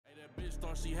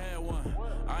She had one.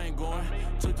 I ain't going.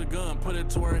 Took the gun, put it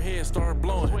to her head, started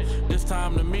blowing. This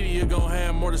time the media gon'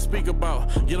 have more to speak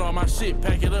about. Get all my shit,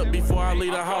 pack it up before I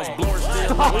leave the house. Blow her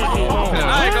still.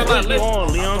 I ain't gonna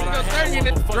listen. Leon.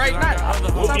 Right now.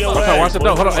 Okay, watch the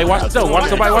door. Hold on. Hey, watch the door.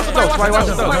 Somebody watch the door. Somebody watch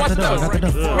the door.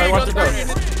 Somebody watch the door.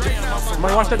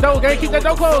 Somebody watch the door, gang. Keep that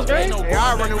door closed, gang. Hey,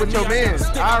 I'll run it with your man.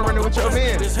 I'll run it with your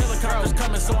man.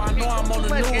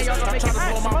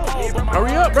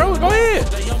 Hurry up, bro. Go ahead.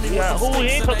 Yeah, who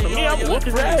ain't talking to me? I'm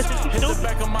whooping his ass. You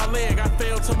stupid.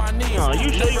 No,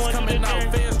 you sure you want to do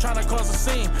this?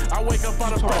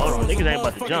 Niggas ain't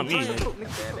about to jump me.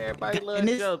 And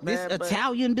this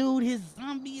Italian dude, his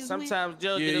zombie is sometimes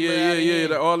Joe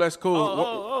Yeah. All that's cool.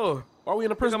 Oh. Why we in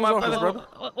the principal's office, brother?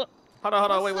 Hold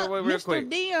on. Wait, real quick. Mr.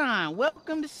 Dion,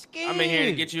 welcome to Skins. I'm in here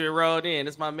to get you enrolled in.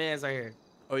 This my man's right here.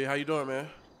 Oh yeah, how you doing, man?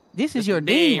 This is your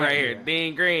Dean right here.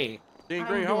 Dean Green. Dean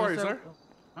Green, how are you, sir?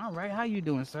 All right, how you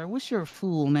doing, sir? What's your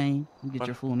full name? Let me get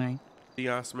your full name.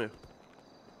 Dion Smith.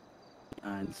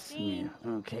 Dion Smith.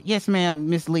 Okay. Yes, ma'am,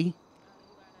 Miss Lee.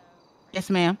 Yes,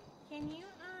 ma'am.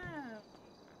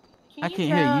 I can't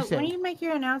hear you. When you make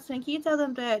your announcement, can you tell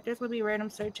them that there's going to be random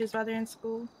searches while they're in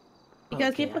school?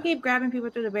 Because people keep grabbing people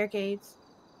through the barricades.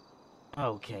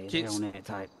 Okay, they're on that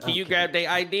type. Can you grab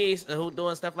their IDs and who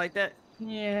doing stuff like that?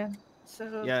 Yeah. So,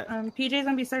 PJ's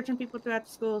gonna be searching people throughout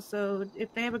the school. So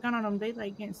if they have a gun on them, they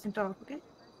like getting sent off. Okay.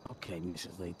 Okay,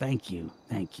 Mrs. Lee. Thank you.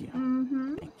 Thank you.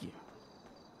 Thank you.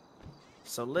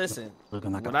 So listen,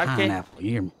 looking like a pineapple. You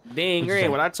hear me? Dean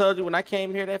Green, what I told you when I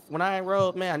came here, when I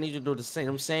enrolled, man, I need you to do the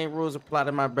same rules apply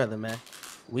to my brother, man.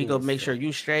 We go make sure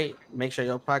you straight, make sure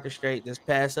your pocket straight. Just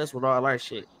pass us with all our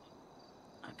shit.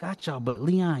 I got y'all, but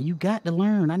Leon, you got to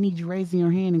learn. I need you raising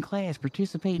your hand in class,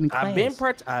 participating in class.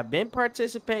 I've been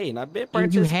participating.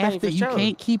 And you have to. You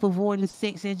can't keep avoiding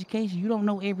sex education. You don't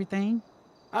know everything.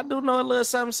 I do know a little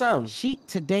something.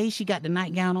 Today she got the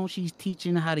nightgown on. She's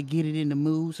teaching how to get it in the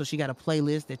mood. So she got a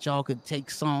playlist that y'all could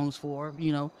take songs for.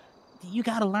 You know, you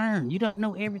got to learn. You don't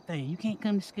know everything. You can't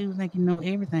come to school thinking you know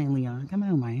everything, Leon. Come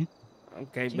on, man.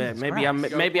 Okay, bet. Maybe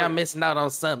I'm missing out on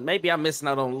something. Maybe I'm missing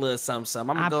out on a little something.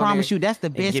 I promise you, that's the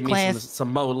best class.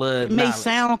 Some more little It may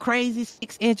sound crazy,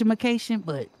 sex education,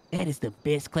 but that is the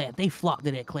best class. They flock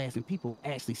to that class, and people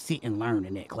actually sit and learn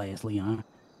in that class, Leon.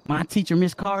 My teacher,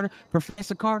 Miss Carter,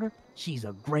 Professor Carter, she's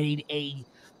a grade A,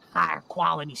 higher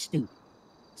quality student.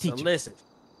 So listen,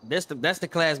 that's the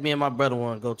class me and my brother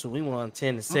want to go to. We want to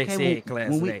attend the sex ed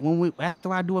class today.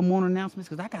 After I do a morning announcements,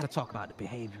 because I got to talk about the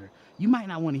behavior. You might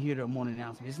not want to hear the morning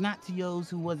announcement. It's not to yours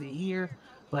who wasn't here,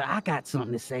 but I got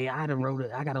something to say. I got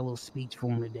a little speech for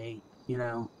him today. You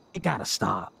know, it got to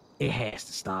stop. It has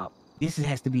to stop. This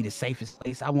has to be the safest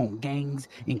place. I want gangs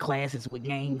in classes with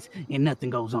gangs and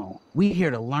nothing goes on. We're here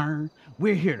to learn.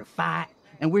 We're here to fight.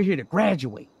 And we're here to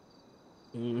graduate.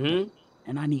 And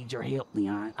I need your help,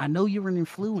 Leon. I know you're an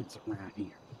influencer around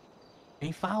here.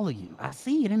 They follow you. I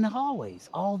see it in the hallways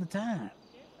all the time.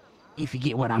 If you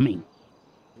get what I mean.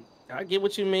 I get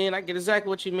what you mean. I get exactly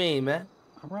what you mean, man.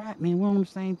 All right, man. We're on the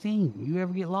same team. You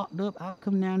ever get locked up, I'll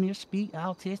come down there, speak.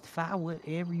 I'll testify,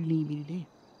 whatever you need me to do.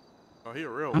 Oh, he a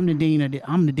real. I'm the dean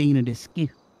of this school.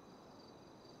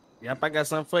 Yep, I got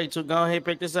something for you too. Go ahead and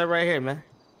pick this up right here, man.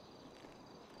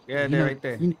 Yeah, right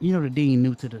there. You know the dean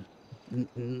new to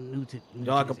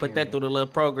Y'all can put that through the little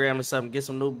program or something. Get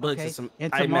some new books and some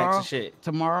IMAX and shit.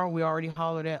 Tomorrow we already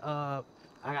hollered at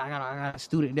I got a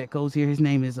student that goes here. His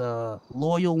name is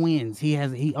Loyal Wins. He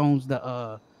owns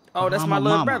the Oh, that's my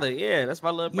little brother. Yeah, that's my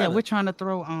little brother. Yeah, we're trying to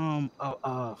throw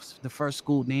the first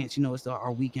school dance. You know, it's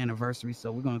our week anniversary, so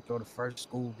we're gonna throw the first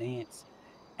school dance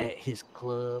at his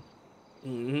club.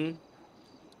 Yep,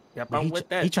 I'm with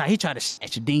that. He tried to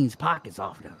snatch the dean's pockets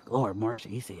off the Lord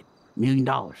Marshall. He said $1 million.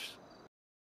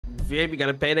 Yeah, you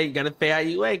gotta pay that. You gotta pay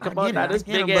IUA. Come on now, this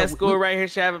big ass school right here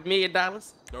should have $1 million.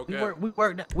 Okay.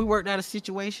 We worked out a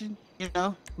situation. You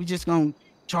know, we just gonna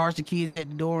charge the kids at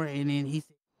the door, and then he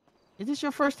said, "Is this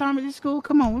your first time at this school?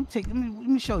 Come on, let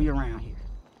me show you around here.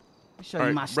 Let me show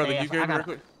you my brother, staff.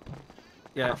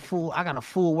 I got a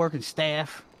full working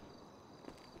staff.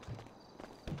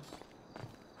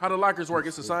 How the lockers work?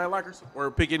 It's assigned lockers, or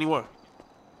pick any one?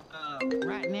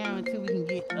 Right now, until we can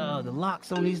get the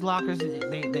locks on these lockers,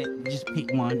 they just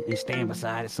pick one and stand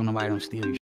beside it so nobody don't steal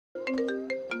your shit.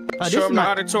 Show them the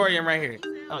auditorium right here.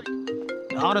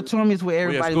 The auditorium is where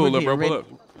everybody getting ready.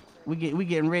 We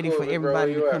getting ready for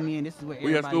everybody to come in. This is where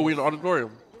everybody. We at school. We in the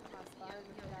auditorium.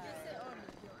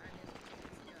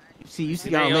 You see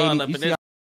y'all ladies. You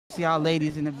see y'all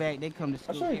ladies in the back. They come to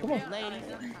school. Come on. Ladies.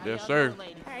 Yes, sir.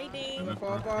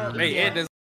 Hey, Ed,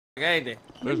 Ain't it?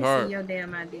 It's See hard. your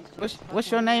damn ID. What's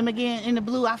your name again in the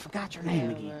blue? I forgot your name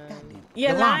again. Goddamn.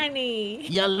 Yolani.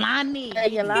 Yolani.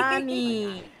 Hey,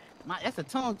 Yolani. That's a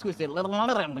tongue twister.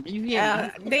 You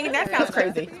hear Dang, that sounds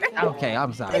crazy. me? Okay,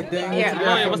 I'm sorry. Yeah.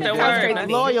 Loyal, what's that word?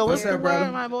 Loyal, what's What's the up, brother?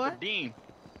 word, my boy? Dean.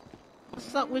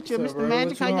 What's up with you, What's Mr. up, brother? Magic?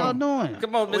 What How you y'all on? doing?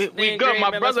 Come on, We Mr. good. Green,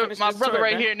 My man, let's brother finish my this brother story,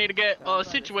 right man. here need to get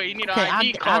situated. You need an Okay,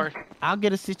 ID card. I'll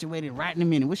get it situated right in a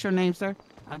minute. What's your name, sir?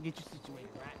 I'll get you situated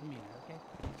right in a minute, okay?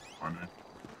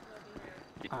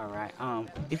 All right.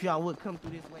 If y'all would come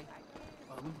through this way,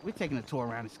 we're taking a tour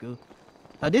around the school.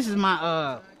 This is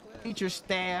my teacher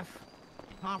staff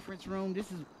conference room.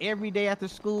 This is every day after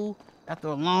school, after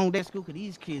a long day of school, because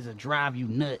these kids will drive you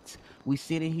nuts. We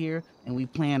sit in here and we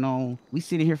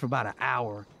sit in here for about an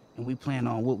hour and we plan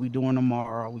on what we're doing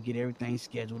tomorrow. We get everything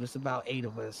scheduled. It's about 8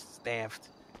 of us staffed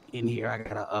in here. I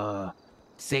got a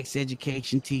sex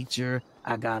education teacher.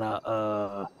 I got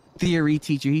a theory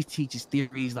teacher. He teaches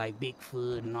theories like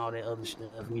Bigfoot and all that other stuff,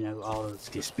 you know, all the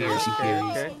conspiracy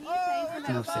theories.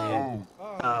 You know what I'm saying?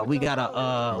 We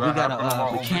got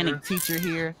a mechanic teacher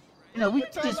here. You know, we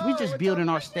just building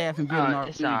our staff and building our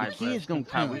It's food. alright, The kids bro. gonna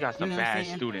come. We got some you know what I'm bad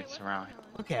saying? students around here.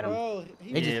 Look at them. Bro,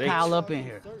 They just pile up in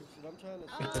here.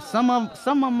 Some of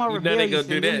them are You know they rebellious, gonna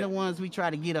do and them that. the ones we try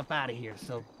to get up out of here.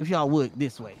 So if y'all would,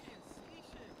 this way.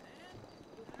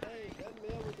 Hey, that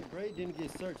man with the grade didn't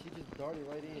get searched. He just darted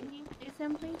right in. Can you fix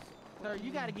him, please? Sir,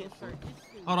 you gotta get searched.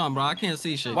 Hold on, bro. I can't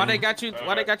see shit. Why man.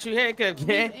 they got you handcuffed,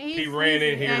 man? He ran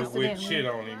in here with shit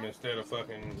on him instead of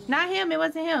fucking. Not him. It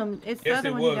wasn't him. It's the Yes, other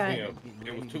it one was he got. him.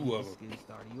 It was 2 of them.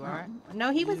 You alright?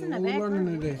 No, he was in the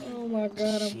back. Oh my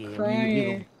god, I'm Shit,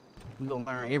 crying. we gonna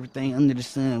learn everything under the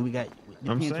sun. We got.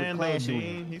 I'm depends what saying though, class you in.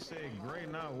 Dean, he said gray,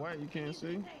 not white. You can't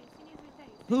see.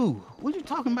 Who? What you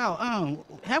talking about?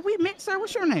 Have we met, sir?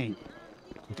 What's your name?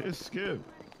 Just skip.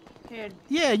 Here,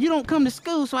 Yeah, you don't come to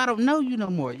school, so I don't know you no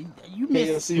more. You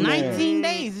missed KFC man. 19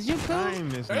 days. Is you I cool?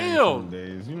 ain't missed Damn.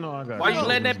 days. You know I got. Why you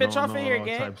letting that bitch going off in here, on,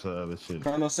 gang? all types of other shit.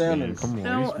 Colonel Yeah, Sanders. come on,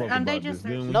 No, we spoke they about just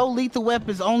this, didn't we? No lethal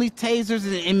weapons, only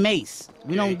tasers and mace.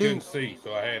 We He don't do. couldn't see,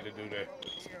 so I had to do that.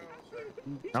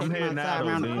 I'm Take heading my out, side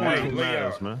around the Dean. corner. That's what Hey,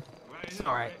 matters, Leo. man.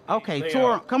 All right. Okay, Leo.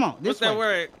 Tor, come on. This What's that way.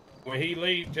 word? When he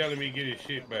leave, tell him he get his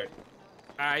shit back.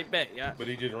 I bet, yeah. But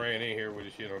he just ran in here with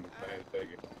his shit on the plane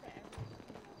taking.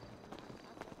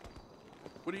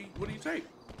 What do you take?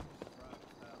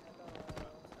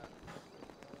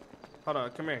 Hold on,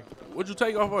 come here. What'd you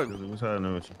take off on? What's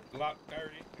happening with you? Block 30.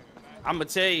 I'm gonna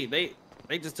tell you, they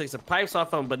just took some pipes off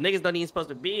them, but niggas don't even supposed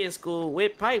to be in school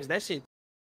with pipes. That shit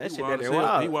He that wild as there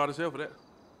hell. He wild. wild as hell for that.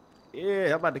 Yeah,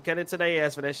 I'm about to cut into their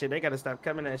ass for that shit. They gotta stop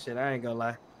coming that shit. I ain't gonna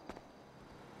lie.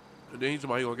 And then he's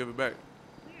somebody gonna give it back.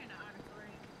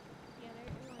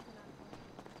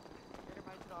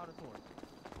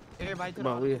 Everybody to the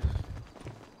Come on, we.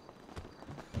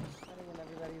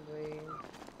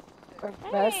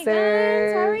 Professor.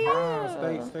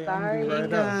 Stay Sorry.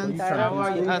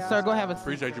 Sir, go have a.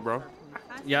 Appreciate you, bro.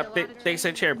 Yep, thanks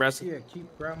a chair, bro. Yeah, keep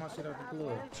grab my shit out the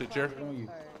glove. Sit chair. On you.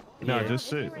 Nah, Yeah. just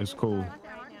sit. It's cool.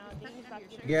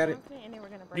 Got it.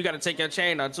 You gotta take your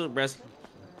chain out too, bro.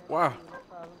 Wow.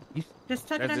 just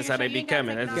tuck it That's on just your how they shirt. be You gotta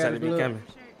coming. take That's it just how off. they be Look. coming.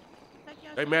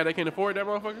 They mad they can't afford that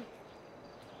motherfucker?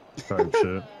 Type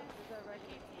shit.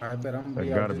 I bet I'm gonna That be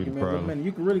gotta out. be Just the give me a little problem. minute.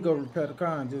 You can really go repair the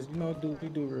car and just do real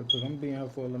quick. I'm gonna be in here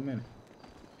for a little minute.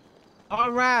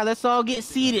 All right, let's all get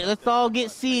seated. Let's all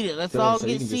get seated. Let's all So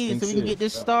you get can just seated so we think can get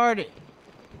this shit. started.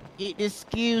 Get this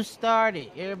queue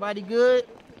started. Everybody good?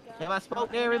 Have I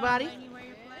spoke to everybody?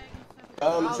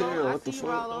 Oh, Rollo, I see you,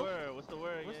 Rollo. What's the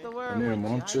word? What's the word? Come here, with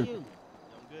man, you? I'm How tripping. you?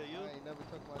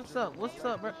 What's up? What's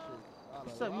up, bro?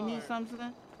 What's up? You need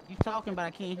something? You talking, but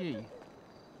I can't hear you.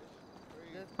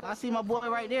 I see my boy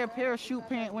right there, parachute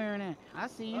pant wearing that. I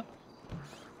see you.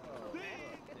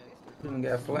 You done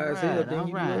got flies Alright, here. Then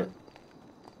you alright. good.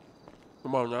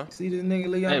 Come on now. See this nigga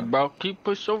Leon? Hey, bro, keep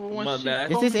push over one My shit.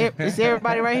 bad. Is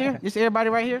everybody right here? This everybody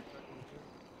right here?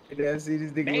 I see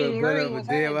this nigga Dang, with blood Ray, over what's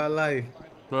day of my life.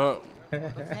 Well,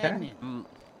 What's happening?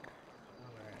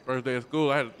 first day of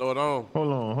school, I had to throw it on.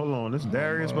 Hold on. This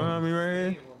Darius behind me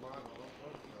right here.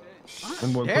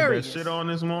 Them boy put that Darius. shit on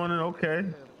this morning. Okay.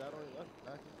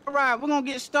 All right, we're gonna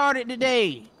get started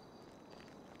today.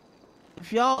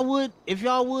 If y'all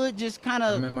would just kind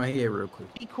I'm of in my head real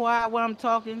quick. be quiet when I'm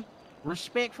talking,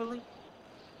 respectfully.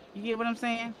 You get what I'm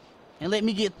saying? And let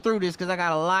me get through this, because I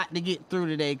got a lot to get through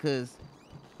today, because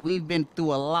we've been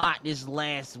through a lot this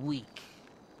last week,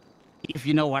 if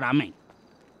you know what I mean.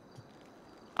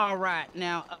 All right,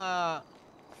 now,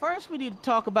 first we need to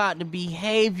talk about the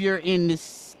behavior in the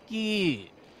skid.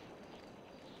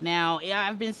 Now, yeah,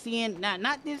 I've been seeing,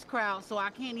 not this crowd, so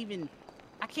I can't even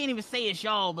I can't even say it's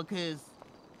y'all because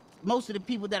most of the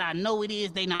people that I know it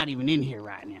is, they not even in here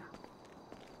right now.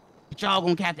 But y'all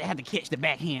gonna have to catch the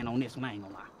backhand on this one. I ain't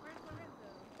gonna lie.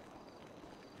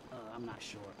 I'm not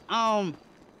sure.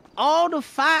 All the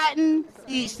fighting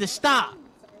needs to stop.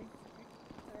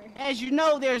 As you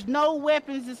know, there's no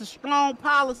weapons. It's a strong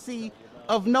policy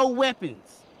of no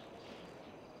weapons.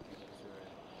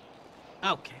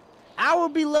 Okay. Our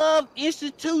beloved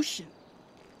institution.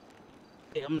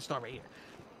 Yeah, I'm gonna start right here.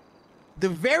 The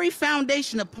very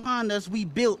foundation upon us we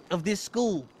built of this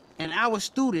school and our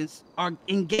students are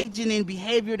engaging in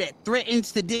behavior that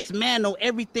threatens to dismantle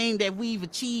everything that we've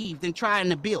achieved and trying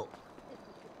to build.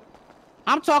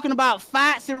 I'm talking about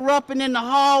fights erupting in the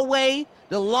hallway,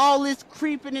 the lawless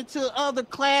creeping into other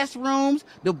classrooms,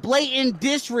 the blatant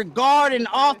disregard and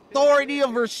authority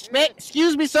of respect.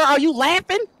 Excuse me, sir, are you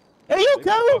laughing? Are you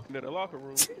coming?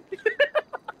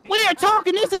 We are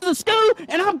talking, this is a school,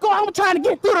 and I'm trying to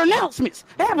get through the announcements.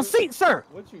 Have a seat, sir.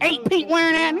 8 Pete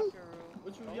wearing at me.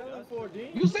 What you yelling for, D?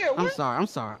 You said what? I'm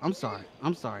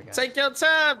sorry, guys. Take your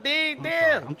time, D.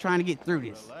 Damn. I'm trying to get through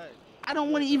this. I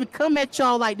don't want to even come at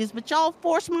y'all like this, but y'all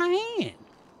force my hand.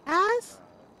 Guys,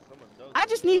 I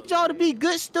just need y'all to be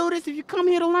good students. If you come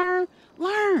here to learn,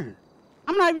 learn.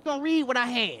 I'm not even going to read what I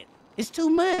had. It's too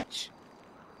much.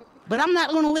 But I'm not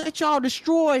going to let y'all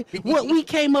destroy what we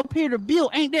came up here to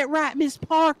build. Ain't that right, Miss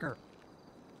Parker?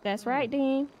 That's right,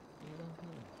 Dean.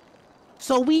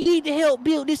 So we need to help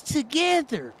build this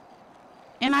together.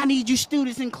 And I need you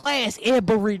students in class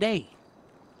every day.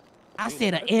 I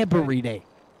said every day.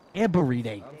 Every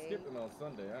day. I'm skipping on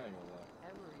Sunday, I ain't gonna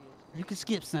lie. You can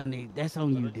skip Sunday. That's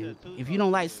on you, dude. If you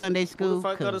don't like Sunday school, Who the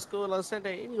fuck go to school on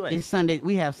Sunday anyway? it's Sunday.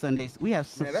 We have Sundays. We have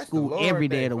school every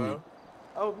day of the week.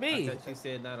 Oh, me. I thought you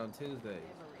said not on Tuesdays.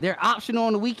 They're optional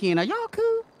on the weekend. Are y'all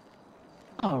cool?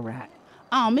 All right.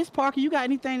 Miss Parker, you got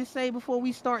anything to say before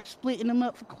we start splitting them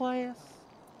up for class?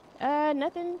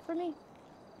 Nothing for me.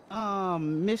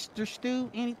 Mr.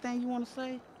 Stu, anything you want to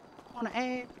say? Want to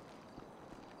add?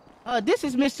 This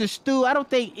is Mr. Stu. I don't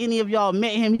think any of y'all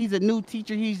met him. He's a new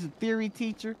teacher. He's a theory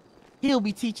teacher. He'll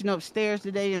be teaching upstairs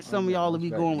today, and some of y'all will be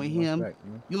going with him.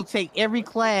 You'll take every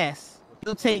class.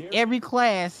 You'll take every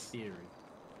class.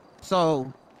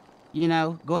 So, you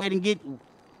know, go ahead and,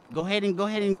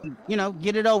 you know,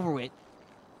 get it over with.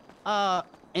 And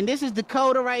this is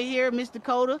Dakota right here, Miss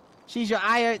Dakota. She's your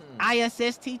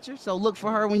ISS teacher, so look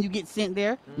for her when you get sent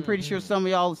there. I'm pretty sure some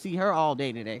of y'all will see her all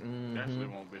day today. Definitely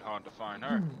won't be hard to find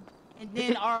her. And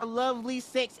then our lovely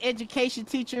sex education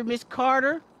teacher, Miss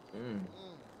Carter.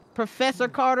 Professor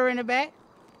Carter in the back.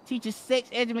 Teaches sex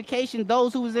education.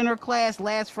 Those who was in her class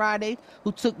last Friday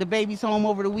who took the babies home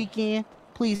over the weekend,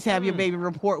 please have your baby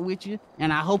report with you.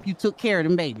 And I hope you took care of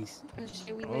them babies.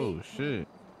 Oh, shit.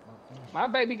 My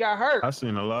baby got hurt. I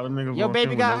seen a lot of niggas. Your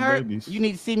baby got hurt? Babies. You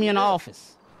need to see me in the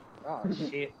office. Oh,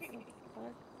 shit.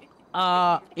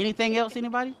 Anything else,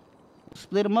 anybody?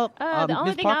 Split them up. The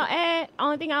only thing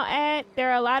I'll add,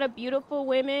 there are a lot of beautiful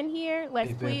women here.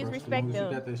 Let's please respect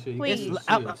them. Please.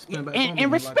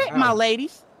 And respect my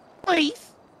ladies.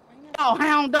 Please. Oh,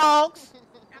 hound dogs.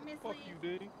 Fuck you,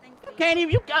 Diddy.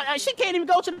 She can't even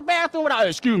go to the bathroom without,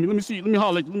 excuse me, let me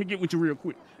holler, let me get with you real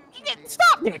quick.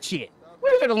 Stop that shit.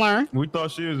 We're here to learn. We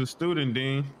thought she was a student,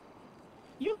 Dean.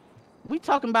 We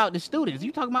talking about the students.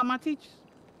 You talking about my teachers?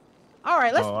 All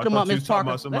right, let's split them up, Miss Parker.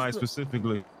 About somebody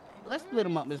specifically. Let's split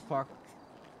them up, Miss Parker.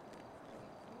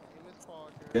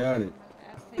 Got it.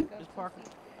 Miss Parker,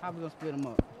 how we gonna split them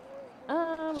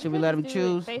up? Should we let them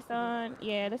choose? Based on,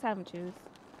 yeah, let's have them choose.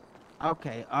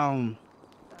 Okay.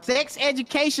 Sex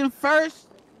education first.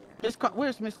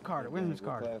 Where's Miss Carter? Where's Miss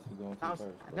Carter?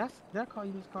 Did I call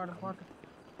you Miss Carter, Parker?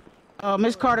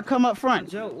 Miss Carter, come up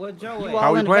front. What Joe at?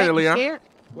 How we playing, Leon?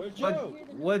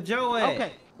 What Joe at?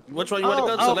 Okay. Which one you want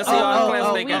to go to? Let's see all the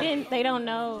classes they got. They don't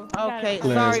know. Okay,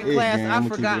 sorry, class. I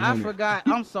forgot.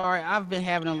 I'm sorry. I've been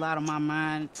having a lot on my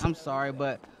mind. I'm sorry,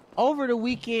 but over the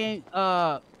weekend,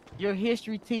 your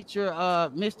history teacher,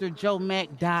 Mr. Joe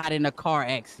Mack, died in a car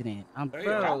accident.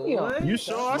 You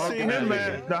sure? I seen him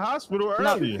at the hospital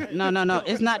earlier. No.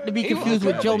 It's not to be confused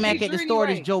with Joe Mack at the store.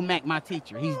 It's Joe Mack, my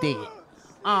teacher. He's dead.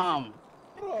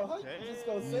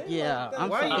 Yeah, I'm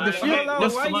Why you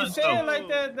saying like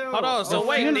that though? Hold on, so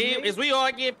wait, dude, is we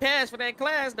all get passed for that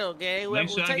class though, gang? Make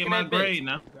sure I get my grade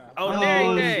now. Oh,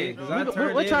 dang.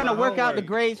 We're trying to work out the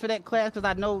grades for that class because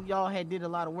I know y'all had did a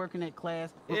lot of work in that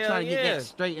class. We're trying to get that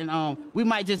straight, and we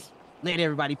might just let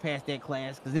everybody pass that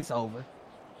class because it's over.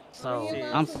 So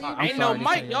I'm sorry. Ain't no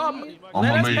mic, y'all.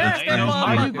 Let us pass that.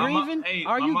 Are you grieving?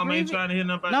 Are you grieving? Ain't trying to hear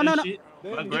nothing about that shit.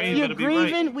 If you're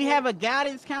grieving, we have a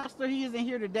guidance counselor. He isn't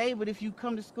here today, but if you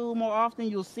come to school more often,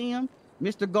 you'll see him.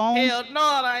 Mr. Gomes. Hell no,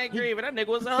 I ain't grieving. That nigga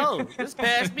was a hoe. This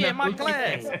passed me in my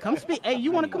class. Come speak. Hey,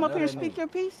 you want to come up here and speak your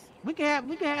piece? We can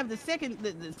have the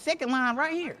second line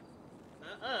right here.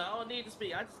 I don't need to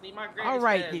speak. I just need my grades. All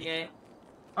right,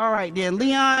 all right, then,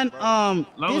 Leon. Long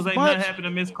as ain't nothing happened to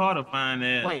Miss Carter, find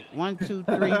that. Wait, 1, 2,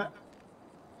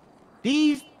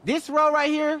 3. This row right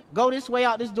here, go this way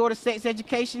out this door to sex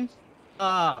education.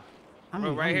 Right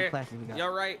here. Y'all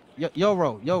right? Yo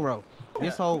row.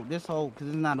 This whole, because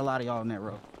there's not a lot of y'all in that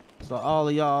row. So all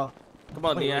of y'all, come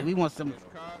on, Leon. We want some.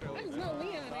 I just know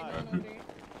Leon ain't going over there.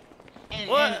 And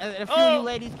a few of you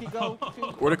ladies can go too.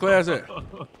 Where the class at?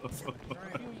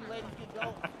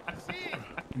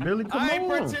 Billy, come I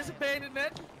ain't on. participating in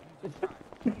that.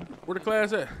 Where the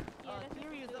class at?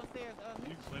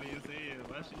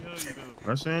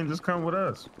 Why she ain't just come with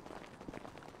us?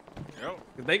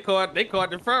 They caught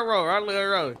the front row, our little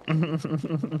row.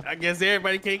 I guess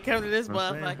everybody can't come to this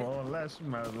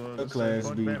motherfucker. Class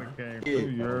B.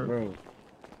 Bro.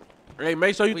 Hey,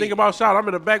 make sure you think about shot. I'm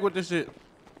in the back with this shit.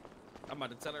 I'm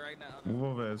about to tell her right now. Move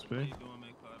over, SP.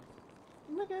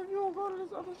 Nigga, if you don't go to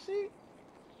this other seat.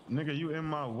 Nigga, you in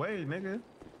my way, nigga.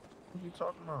 What you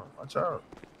talking about? Watch out.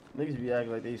 Niggas be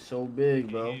acting like they so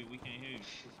big, bro. We can't hear you.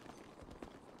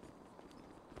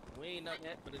 We ain't know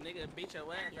that, but the nigga beat your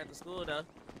ass at the school though.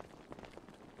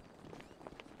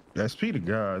 SP the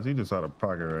guys. He just out of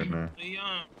pocket right now.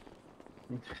 Leon.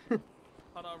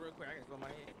 Hold on real quick, I gotta go my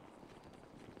head.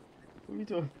 What you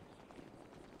doing?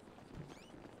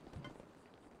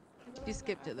 You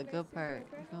skipped to the good part.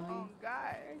 Oh,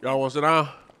 God. Y'all want to sit down?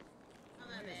 Can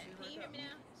you hear me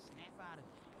now?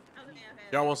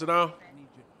 Y'all want to sit down?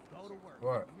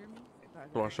 What?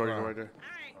 Come on, shorty, go right there.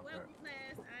 Alright, welcome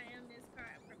class. I am Miss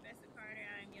Professor Carter.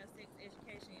 I am your sex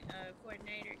education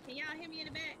coordinator. Can y'all hear me in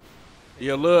the back?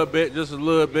 Yeah, a little bit, just a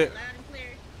little bit. Loud and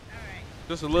clear. Alright.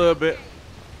 Just a little bit.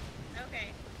 Okay.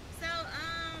 So,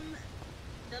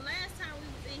 the last time we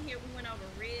was in here, we went over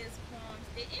Riz poems.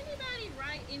 Did anybody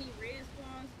write any Riz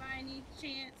poems by any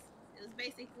chance? It was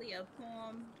basically a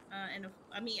poem,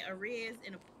 a Riz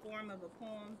in a form of a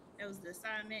poem. That was the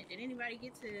assignment. Did anybody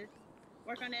get to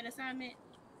work on that assignment?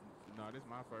 No, this is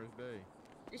my first day.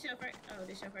 This your first? Oh,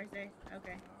 this your first day?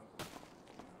 Okay.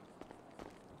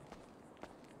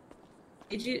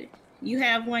 Did you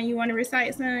have one you want to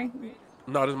recite, son?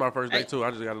 No, this is my first day too.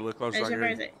 I just got to look closer. That's your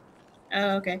first day.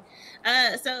 Oh, okay.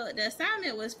 So the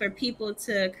assignment was for people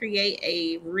to create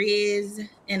a Riz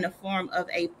in the form of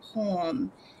a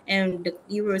poem, and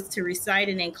you were to recite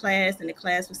it in class, and the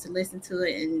class was to listen to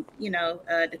it and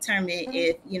determine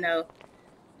if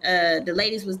the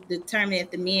ladies was determine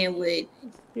if the men would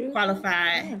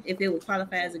qualify, if it would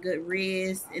qualify as a good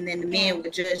Riz, and then the men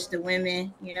would judge the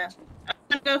women.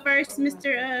 I'm gonna go first,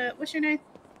 Mr. What's your name,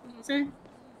 son?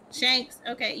 Shanks.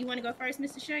 Okay, you want to go first,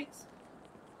 Mr. Shanks?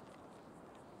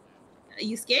 Are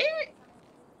you scared?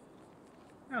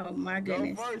 Oh my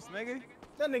goodness. Go first, nigga.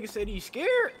 That nigga said he's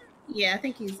scared. Yeah, I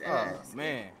think he's. Oh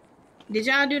man. Did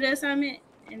y'all do the assignment?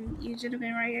 And you should have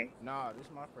been right here. Nah, this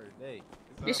is my first day.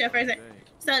 This your first day.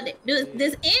 So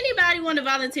does anybody want to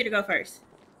volunteer to go first?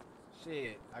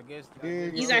 Shit, I guess.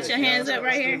 You got your hands up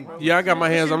right here? Yeah, I got my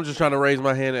hands. I'm just trying to raise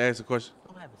my hand and ask a question.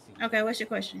 Okay, what's your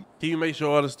question? Can you make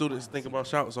sure all the students think about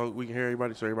shout so we can hear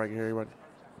everybody, so everybody can hear everybody?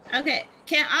 Okay.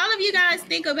 Can all of you guys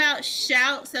think about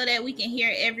shout so that we can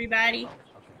hear everybody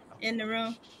in the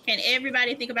room? Can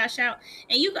everybody think about shout?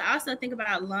 And you can also think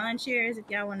about lawn chairs if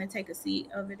y'all want to take a seat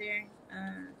over there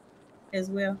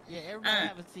as well. Yeah, everybody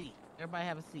have a seat. Everybody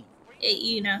have a seat.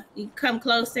 You come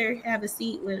closer, have a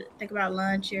seat. Think about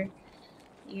lawn chair.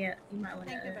 Yeah, you might want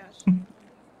to.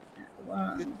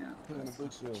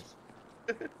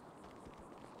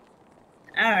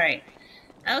 All right.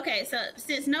 Okay, so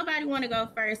since nobody want to go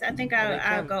first, I think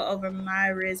I'll go over my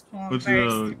Riz poem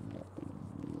first.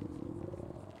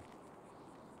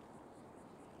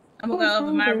 I'm gonna go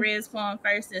over my Riz poem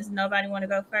first since nobody want to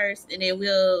go first, and then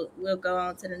we'll go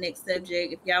on to the next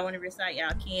subject. If y'all want to recite,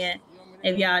 y'all can.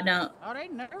 If y'all don't, I'm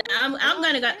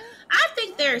gonna go. I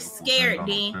think they're scared,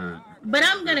 Dean, but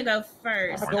I'm gonna go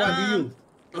first.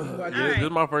 This is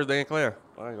my first day in class.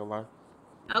 I ain't gonna lie.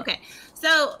 Okay,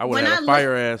 so I would have a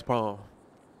fire ass poem.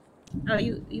 Oh,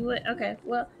 you would? Okay,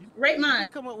 well, rate mine.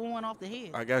 Come up with one off the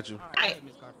head. I got you.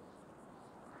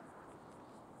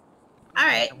 All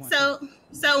right.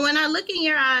 So when I look in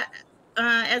your eye,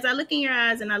 as I look in your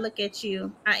eyes and I look at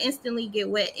you, I instantly get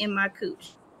wet in my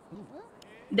cooch.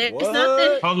 There's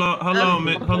something. Hold on,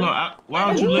 man. Hold on. Why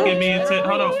don't you look at me and say,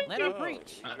 hold on? Let her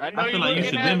preach. I feel like you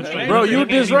should demonstrate. Bro, you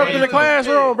disrupting the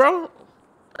classroom, bro.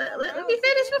 Let me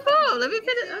finish before. Let me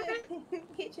finish. Okay.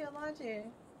 Get your lawn chair.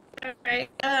 All right.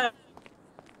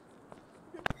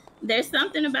 There's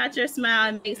something about your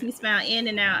smile. It makes me smile in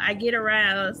and out. I get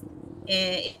aroused,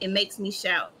 and it makes me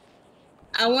shout.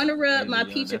 I want to rub my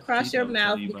peach across your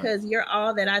mouth because you're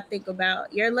all that I think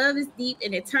about. Your love is deep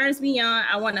and it turns me on.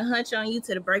 I want to hunch on you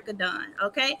to the break of dawn.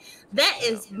 Okay, that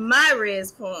is my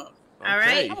Riz poem. All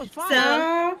right.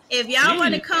 So if y'all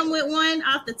want to come with one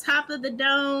off the top of the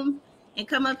dome and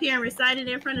come up here and recite it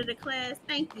in front of the class,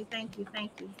 thank you.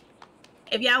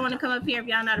 If y'all want to come up here, if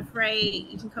y'all not afraid,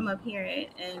 you can come up here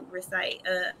and recite.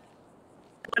 Want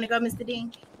to go, Mr.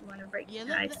 Dean? You want to break? Yeah,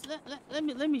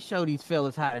 let me show these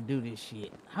fellas how to do this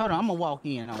shit. Hold on, I'm gonna walk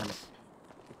in on it.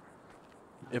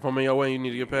 If I'm in your way, you need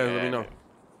to get past. Let me know.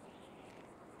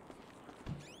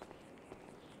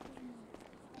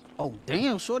 Oh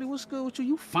damn, shorty, what's good with you?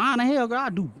 You fine as hell, girl. I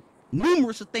do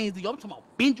numerous of things to you. I'm talking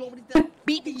about bend you over this,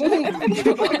 beat this. Give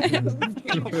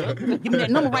me that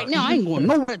number right now. I ain't going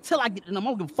nowhere until I get the number.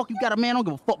 I don't give a fuck. You got a man. I don't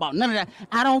give a fuck about none of that.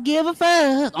 I don't give a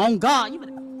fuck. On God, you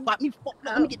better fuck me. Fuck.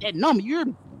 Let me get that number. You're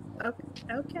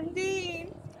okay.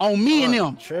 On me and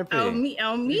them. On me.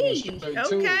 Okay.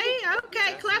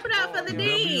 Clap it out for the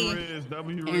Dean.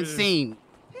 And scene.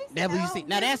 WC.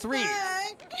 Now that's Riz.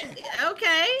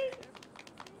 Okay.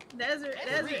 That's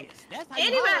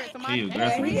anybody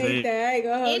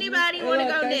want to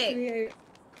go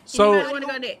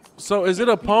next? So is it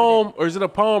a poem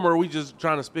or are we just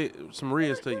trying to spit some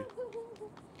Riz to you?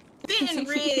 Spitting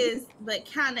Riz, but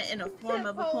kind of in a form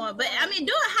of a poem. But I mean,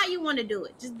 do it how you want to do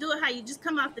it. Just do it how you just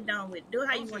come off the dome with it. Do it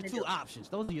how you want to do it.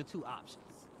 Those are your two options.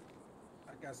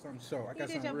 I got something short. I got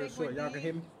something real short. Y'all can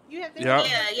hear me? Yeah.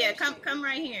 Come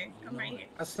right here.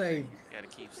 I say, gotta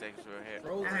keep sexual hair.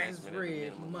 roses is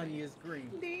red, money is green.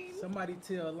 Somebody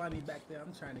tell Lonnie back there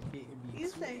I'm trying to get in between. You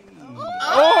say,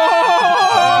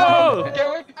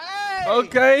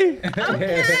 Okay.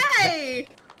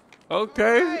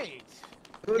 Okay.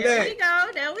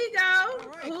 There we go.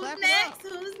 Who's next?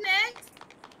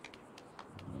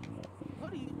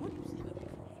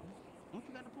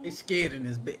 They scared in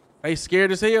this bit. They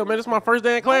scared as hell, man. This is my first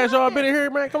day in class. Y'all been in here,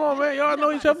 man. Come on, man. Y'all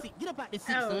know each other. Get up out this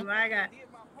seat, Oh my God.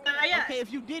 Yeah. Okay,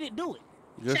 if you did it, do it.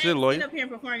 Good shit, lawyer. Get up here and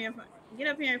perform your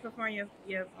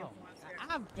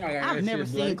I've never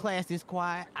seen class this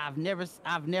quiet. I've never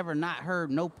not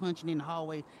heard no punching in the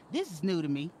hallway. This is new to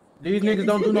me. These niggas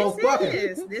don't do no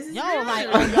fucking. Y'all like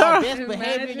on y'all best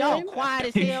behavior. Y'all quiet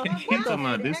as hell.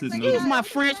 This is Excuse my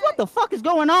French. What the fuck is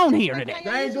going on here today?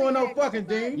 They ain't doing no fucking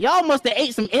thing. Y'all must have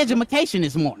ate some education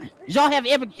this morning. Did y'all have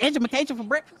education for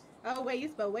breakfast? Oh wait, you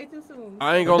spoke way too soon.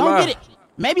 I ain't gonna lie. Don't get it.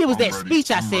 Maybe it was that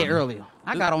speech I said earlier.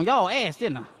 I got on y'all ass,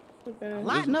 didn't I?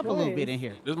 Lighten up a little bit in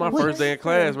here. This is my first day in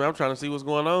class, man. I'm trying to see what's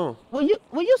going on. Well, you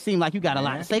seem like you got a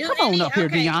lot to say. Come on up here,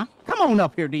 Dion. Come on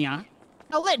up here, Dion.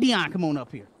 No, let Dion come on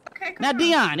up here. Now,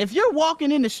 Dion, if you're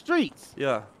walking in the streets,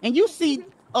 and you see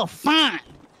a fine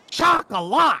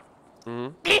chocolate,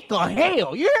 thick of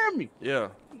hell, you hear me? Yeah.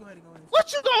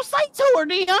 What you gonna say to her,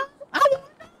 Dion?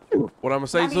 What I'm gonna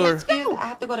say to her? I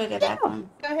have to go to the bathroom.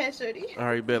 Go ahead, Shorty. All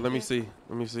right, bet. Let me see.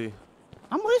 I'm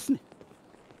listening.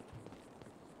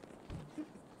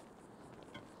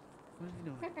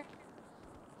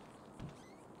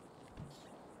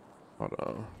 Hold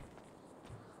on.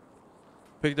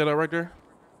 Pick that up right there.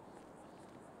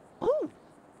 Ooh.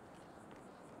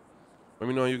 Let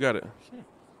me know when you got it.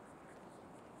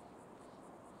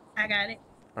 I got it.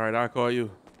 All right, I'll call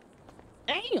you.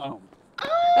 Damn. Okay,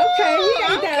 he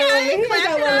ain't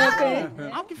that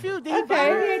one. I'm confused. Okay, he ain't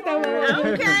that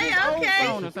one. Okay.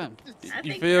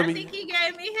 You feel me? I think he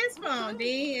gave me his phone,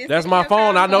 D. That's my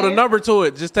phone. I know the number to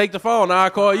it. Just take the phone.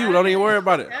 I'll call you. Don't even worry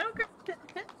about it.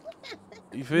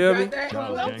 You feel me?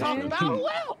 I'm talking about who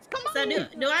else? Come on. So do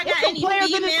I got any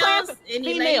females?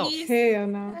 Any ladies? Hell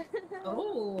no.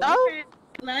 Oh. No.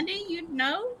 London, you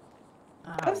know?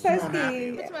 I'm so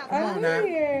scared. I'm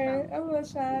here. I'm a little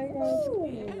shy.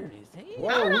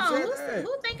 Hold on.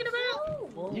 Who thinking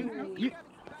about? You.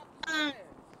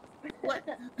 What?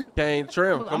 Can't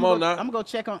trim. Come on now. I'm gonna go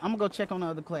check on the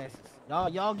other classes.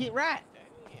 Y'all get right.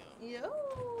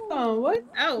 Oh, what?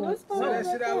 Oh, what's Say that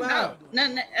shit out loud.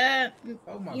 No,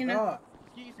 oh my you know. God.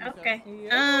 Okay.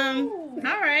 All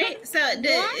right. So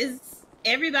is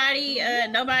everybody?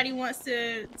 Nobody wants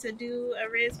to do a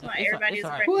Riz point. Everybody's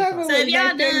right. So if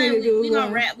y'all done, we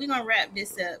gonna wrap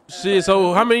this up. Shit.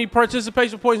 So how many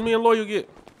participation points me and Loyal get?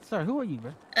 Sorry, who are you,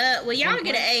 bro? Well, y'all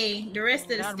get an A. The rest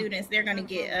of the students, they're gonna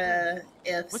get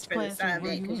F's for the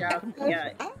assignment because y'all.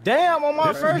 Damn, on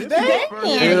my first day.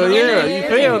 Hell yeah, you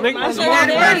failed, nigga.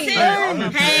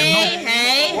 Hey,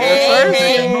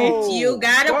 you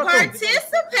gotta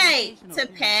participate to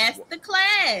pass the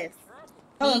class.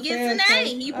 He gets an A.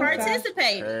 He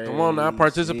participated. Come on now,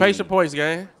 participation points,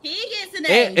 gang. He gets an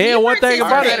A. And one thing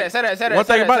about it,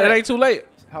 it ain't too late.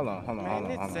 Hold on.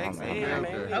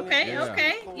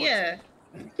 Okay, yeah.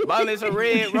 Violets are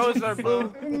red, roses are blue.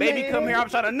 Baby, come here. I'm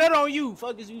trying to nut on you.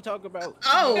 Fuck is you talking about?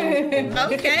 Oh, okay.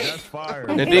 That's fire.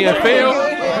 And then Phil. All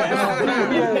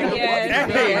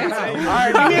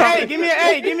right, give me an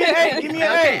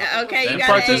A. Okay, you You got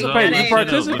participated. You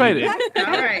participated. All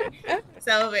right.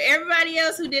 So for everybody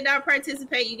else who did not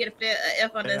participate, you get a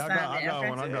F on the assignment. I got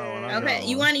one. Okay,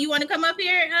 you want to come up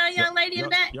here, young lady in the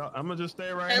back? I'm gonna just stay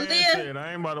right here.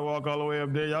 I ain't about to walk all the way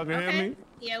up there. Y'all can hear me?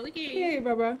 Yeah, we can hear Hey, you.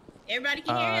 bro. Everybody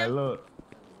can hear All right, him. look.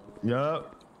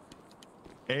 Yup.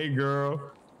 Hey, girl.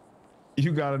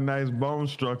 You got a nice bone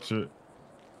structure.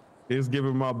 It's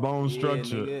giving my bone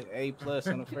structure. Nigga, A+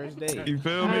 on the first date. You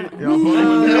feel me? Y'all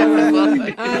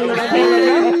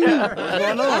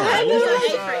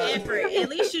At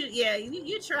least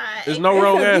you tried. There's no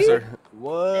wrong answer.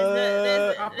 What?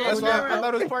 That's why I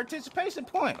thought it was participation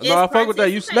point. No, I fuck with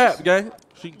that. You snapped, gang.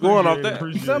 She going off that.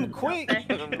 Something quick.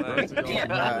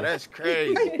 Wow, that's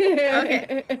crazy.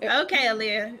 Okay,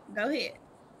 Aaliyah, go ahead.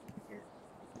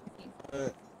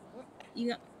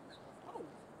 You.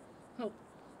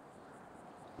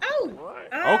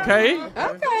 Okay.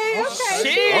 What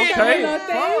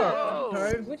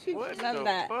you love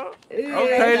that?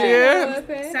 Okay, yeah.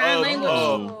 Sign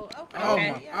language.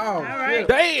 Okay. All right.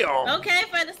 Damn. Okay,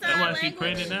 for the sign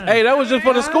language. Hey, that was just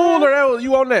for the school, or that was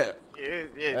you on that?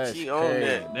 Yeah, she on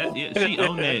that. She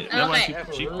on that. That's why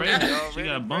she pregnant. She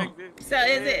got a bump. So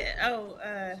is it?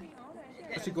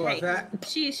 She go outside.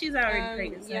 She's already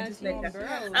pregnant. So yeah, just let she's go.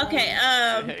 girl. Okay.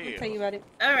 I'll tell you about it.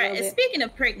 All right. a little bit. Speaking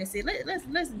of pregnancy,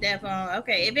 let's dap on.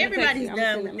 Okay, if everybody's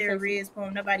done with their Riz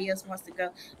poem, nobody else wants to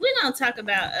go. We're gonna talk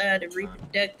about the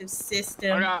reproductive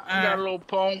system. I got a little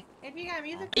poem. If you got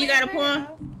music, you got a poem.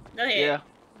 Go ahead. Yeah.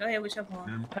 Go ahead with your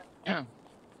poem.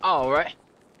 All right.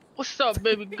 What's up,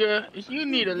 baby girl? If you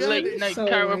need a late night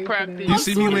chiropractor, You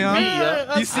see me, Leon?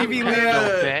 You see me,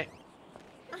 Leon?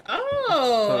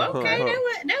 Oh, okay.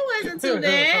 That wasn't too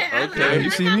bad. Okay, you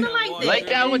see me? Like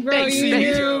I would think.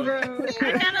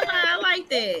 I like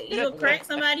that. You'll crack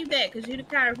somebody back because you the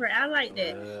chiropractor. I like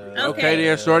that. Okay,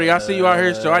 then, shorty. I see you out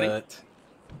here, shorty. All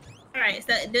right.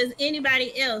 So, does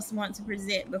anybody else want to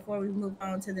present before we move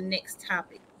on to the next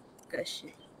topic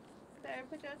discussion? Sir,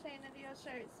 put your chain under your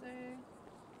shirt, sir.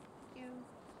 Thank you.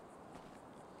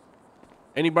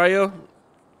 Anybody else?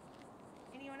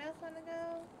 Anyone else want to go?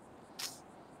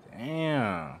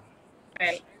 Damn.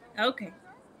 Right. Okay.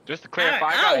 Just to clarify,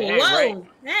 All I got a head, whoa.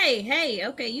 right? Hey.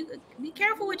 Okay, you be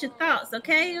careful with your thoughts.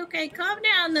 Okay. Calm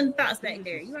down. Them thoughts back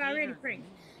there. You already pregnant.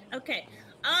 Okay.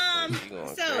 So.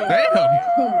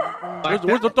 Damn.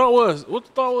 What the thought was? What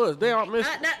the thought was? Damn, I missed.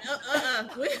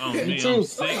 Oh, me too.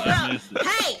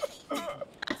 Hey.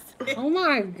 Oh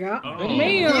my God, Oh.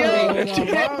 man! You let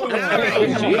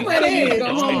it go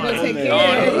home and go take care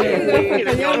of it. You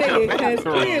go fuck on your nigga, because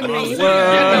clearly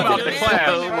About the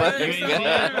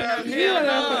class. you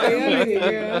don't fuck on your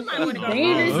nigga, girl.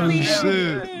 Dangerously.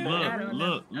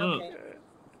 Look.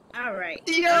 All right. What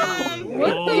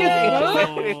the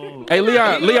fuck? Hey,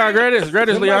 Leon, grab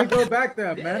this, Leon. Go back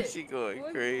there, man. She going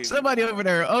crazy. Somebody over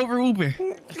there over whooping.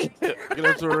 Get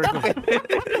up to her real quick.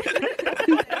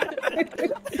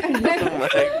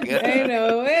 Ain't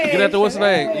no way. Get at the what's the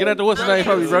name? Get at the what's the name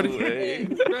for me, brody.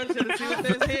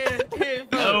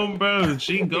 Oh, bro,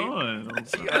 she gone.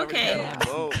 Okay.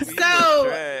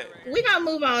 So we're gonna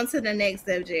move on to the next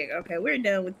subject. Okay, we're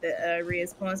done with the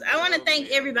Riz poems. I want to thank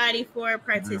everybody for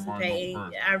participating.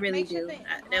 I really do.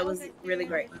 That was really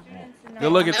great.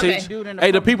 Good looking, Teach.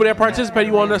 Hey, the people that participate,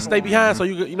 you want us to stay behind, so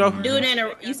you know. Dude in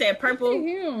a, you said purple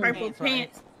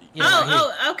pants.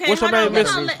 Oh, okay. What's your name,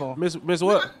 Miss? Miss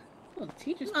what? We're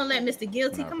gonna let Mr.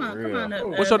 Guilty. Come on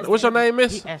up. What's your name,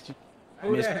 Miss?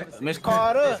 Miss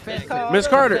Carter. Miss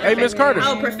Carter. Hey, Miss Carter.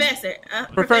 Oh, Professor.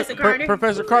 Professor Carter.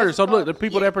 Professor Carter. So look, the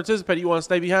people that participate, you want to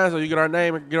stay behind, so you get our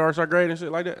name and get our grade and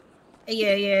shit like that.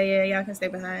 Yeah. Y'all can stay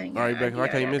behind. All right, Becky. I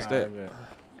can't miss that.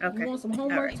 Okay. You want some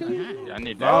homework too? I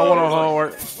need I don't want no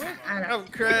homework. I don't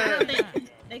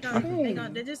think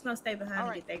they're just gonna stay behind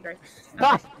and get their grade.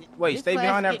 Wait, stay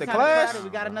behind after class? We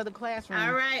got another classroom.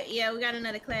 All right, yeah, we got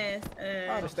another class.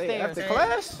 Stay after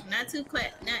class? Not too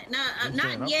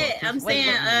not yet. I'm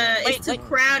saying it's too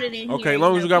crowded in here. Okay, as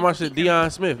long as you got my shit,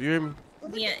 Deion Smith. You hear me?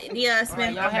 Yeah, Deion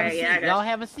Smith. Y'all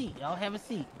have a seat. All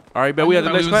right, bet we have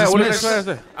the next class. What is the next class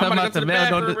then? I'm about to go to the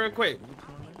bathroom real quick.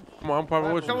 Come on, I'm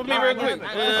probably with you. Come with me real quick.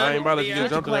 I ain't about to get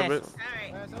jumped in that bit. All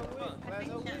right.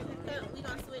 We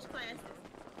gonna switch classes.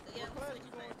 Yeah, we'll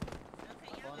switch classes.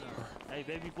 Okay, y'all. Hey,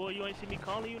 baby boy, you ain't see me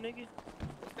calling you, nigga?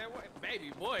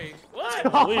 Baby boy.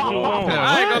 What? What you on?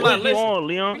 I ain't gonna lie, What you listen. on,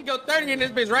 Leon? We can go 30 in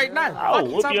this bitch right now. Oh,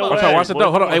 whoop your Watch ass, watch the boy.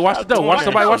 door. Hold on. Hey, watch the door. Watch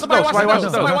somebody watch the door. Somebody watch the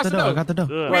door. Somebody watch the door. I got the door.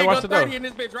 Somebody watch the door. 30 in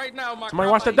this bitch right now. Somebody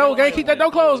watch the door, gang. Keep that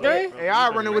door closed, gang. Hey,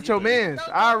 I'll run it with your mans.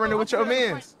 I'll run it with your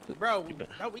mans. Bro,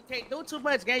 no, we can't do too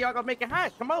much, gang. Y'all gonna make it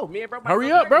hot. Come on, me and bro.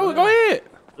 Hurry up, bro. Go ahead.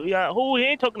 Who? He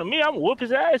ain't talking to me. I'm gonna whoop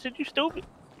his ass. Is you stupid?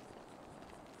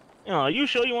 You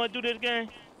sure you want to do this game?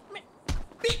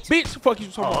 Bitch, fuck you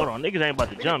talking Oh, about? hold on, niggas ain't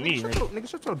about to jump me, nigga. Nigga,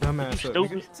 shut your dumb ass up.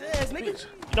 Stupid. Nigga.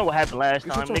 You know what happened last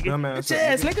time, Shut your dumb nigga? ass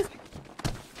up. Nigga.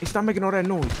 Hey, stop making all that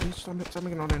noise. Please stop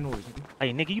making all that noise, nigga.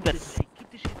 Hey, nigga, you better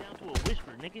keep this shit down to a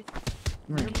whisper, nigga.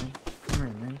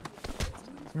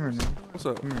 What's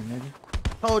up?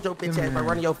 Hold your bitch ass by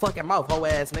running your fucking mouth, hoe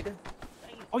ass nigga.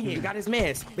 Oh yeah, you got his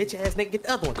mans. Bitch ass nigga, get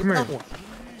the other one. Get the other one.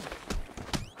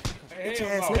 Bitch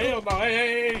ass nigga. Hell no.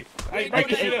 Hey. Hey, break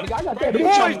this shit up. The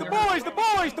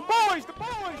boys.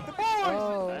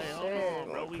 Oh,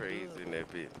 Go crazy in that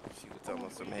bitch. She was talking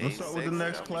about some hate. What's up with the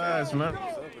next class, man?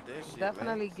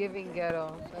 definitely giving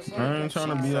ghetto. I ain't trying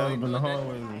to be all up in the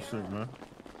hallways and shit, man.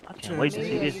 I can't wait to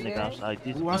see this nigga outside.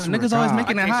 This Niggas always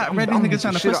making it hot. Red niggas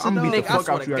trying to push the door. Nigga, I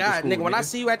swear to God, nigga, when I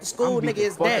see you at the school, nigga,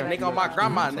 it's dead. Nigga, on my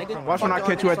grandma, nigga. Watch when I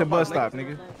catch you at the bus stop,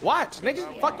 nigga. Watch,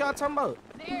 nigga. Fuck y'all talking about.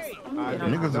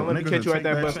 Niggas Don't let me catch you at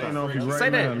that bus stop. Say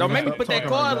that. Don't make me put that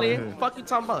call in. Fuck you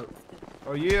talking about.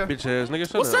 Oh yeah. Bitch ass nigga,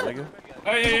 shut What's up, up? nigga.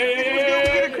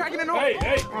 Hey.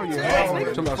 Oh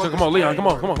yeah. Come on, Leon. Come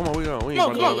on. We ain't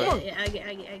about to do that. Yeah, I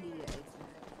get.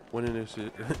 When in this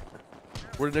shit?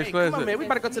 Where the next class Come on, at? man. We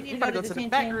better go to the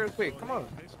back real quick. Come on.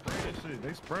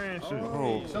 They spraying shit.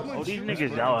 Oh, these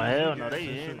niggas, oh hell no, they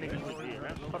in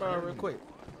niggas. Hold on real quick.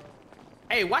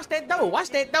 Hey, watch that dough. Watch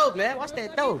that dough, man. Watch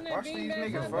that dough. Watch these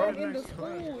niggas, In bro. the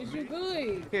school, is you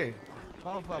good? Here.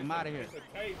 Both of them out of here.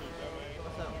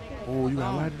 Oh, you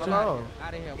got light? Hold on.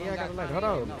 Out of here. Yeah, I got a light. Hold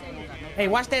on. Hey,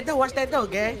 watch that dough. Watch that dough,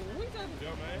 gang.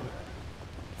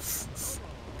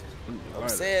 I'm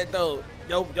saying though,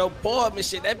 yo, boy, and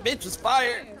shit, that bitch was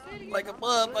fired like a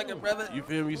motherfucker, brother. You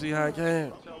feel me? You see how I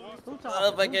came?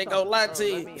 Motherfucker ain't gonna lie to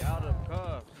you.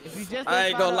 I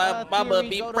ain't gonna lie, mama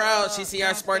be proud. She see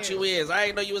how smart you is. I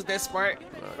ain't know you was that smart.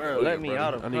 Bro, let me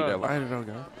out of I need that lighter though,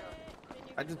 guy.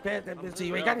 I just passed that bitch to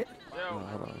you. Ain't got it. No,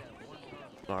 hold on.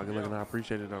 No, I can look and I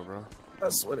appreciate it though, bro. I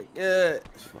swear to God.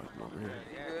 Fuck over here.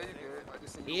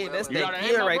 Yeah, that's that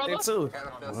gear right there too.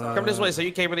 Come this way so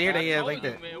you can't really hear that ass like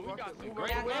that.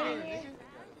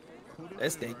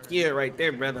 That's that gear right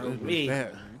there, brother. Me.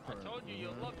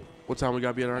 What time we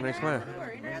gotta be at our next class?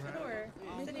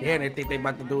 Yeah, they think they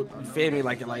about to do it. You feel me?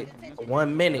 Like in like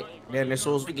 1 minute. Then as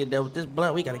soon as we get done with this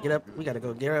blunt, we gotta get up. We gotta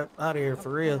go get up out of here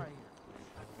for real.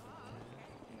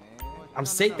 I'm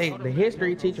sick. The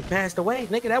history teacher passed away.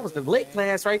 Nigga, that was the lit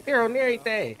class right there on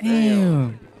everything.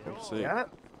 Damn. I'm sick. Yeah.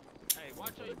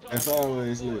 That's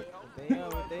always lit.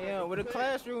 Damn, where the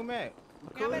classroom at?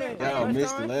 Y'all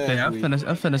missed the last Hey, I'm week.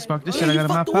 finna spark this shit I got in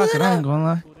my pocket. I ain't gonna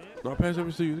lie. No, I passed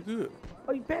every to you. It's good.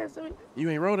 Oh, you passed me? You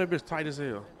ain't roll that bitch tight as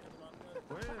hell.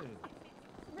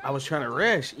 I was trying to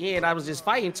rush. Yeah, and I was just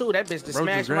fighting too. That bitch just Bro,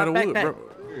 smashed just my grab the wood, backpack.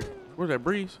 bro. Where's that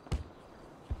breeze?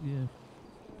 Yeah.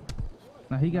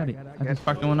 Nah, he got it. I just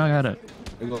sparked the one I got up.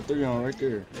 They go 3 on right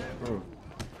there, bro.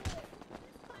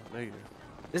 Negative.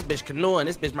 This bitch canoeing.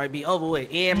 This bitch might be over with.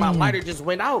 And my lighter just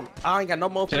went out. I ain't got no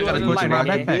more fuel gotta in the put you lighter.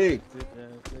 right man. Big.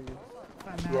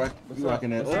 You rocking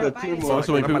that other clear So it's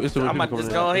too many people. It's too many I'm people about to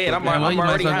just coming go in. ahead. I'm Well, you might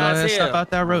already as well go high ahead as and step hell. out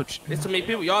that roach. There's too many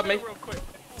people. Y'all make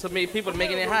too many people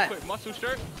making it hot. Muscle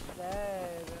shirt.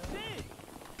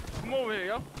 Come over here,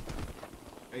 yo.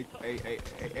 Hey,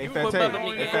 You Fat put Tay, Bubba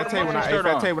on.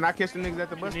 Fat Tay, when I catch the niggas at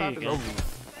the bus stop, it's over.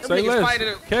 Say niggas less.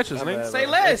 fighting- Catch us, nigga. Say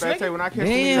less, Fat Tay, nigga. when I catch the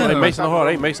Damn. niggas They at the Mason the bus Hall. stop,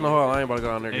 They Mason the Hall. I ain't about to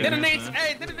go on there. Did a Again.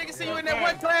 nigga see you in that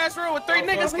one classroom with 3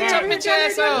 niggas? Get your bitch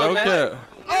ass on, No man. cap.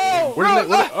 Oh,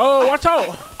 Oh, watch out.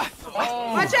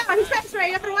 Watch out, he's pepper spray.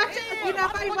 You have to watch out. You know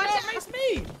how you watch out. Makes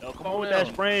me. Yo, come on with that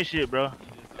spraying shit, bro.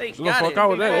 They You gonna got fuck it. out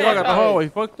with that? Y'all got the hallway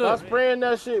fucked Stop up. spraying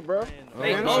that shit, bro.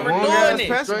 They Long overdoing ass it.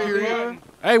 passage period.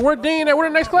 Hey, where Dean at? Where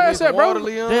the next class at, bro? Water,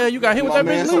 Leon. Damn, you got hit with that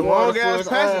Man, bitch some too. water Long for ass his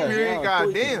passage eyes. period, Y'all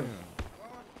goddamn.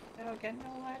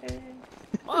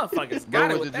 Motherfuckers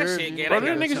got it with that shit. Bro,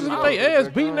 them niggas is with they ass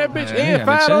beating that bitch Yeah, and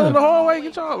 5 in the hallway.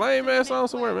 Get y'all lame ass on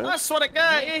somewhere, man. I swear to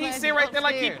God, yeah, he sit right there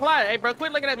like he plotted. Hey, bro,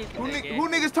 quit looking at me. Who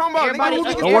niggas talking about? Everybody- Nigga, who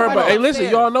niggas Don't worry talking about. Hey, listen,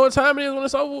 y'all know what time it is when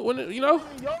it's over. When it, you know.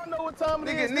 Y'all know what time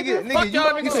it is. Nigga, Fuck you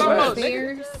y'all niggas talking about,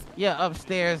 nigga. Upstairs. Yeah,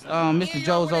 upstairs. Mr.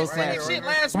 Joe's old class. Shit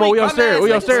last Come on, week, we my upstairs. last We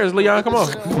nigga upstairs, Leon. Come on.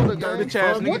 bitch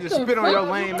ass nigga just spit on your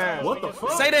lame ass. What the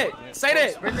fuck? Say that. Say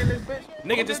that.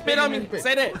 Nigga just spit on me.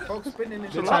 Say that.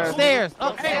 Bitch Upstairs.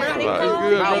 It's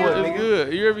good. It's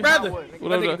good. You hear me? Brother, What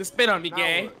that up, nigga just spit on me,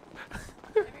 gang.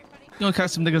 You gonna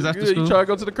catch some niggas after You school? try to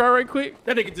go to the car right quick?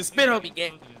 That nigga just spit on me,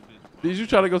 gang. Did you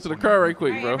try to go to the car right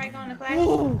quick, bro?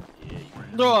 Ooh.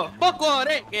 No, fuck all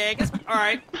that, gang. All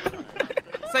right.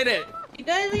 Say that.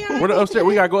 We're the upstairs.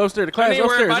 We gotta go upstairs. The class Don't even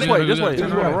worry upstairs. about This it. way.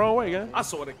 This way. The wrong way, gang. I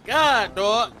swear to God,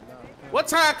 dog. What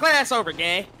time class over,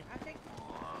 gang?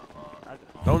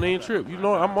 Don't even trip. You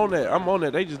know I'm on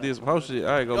that. They just did some whole shit.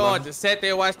 I ain't gonna lie. Dog, just sat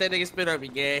there and watched that nigga spit on me,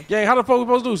 gang. Gang, how the fuck we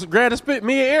supposed to do? Grab the spit,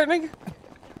 me and Eric, nigga?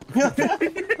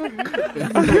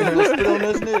 Spit on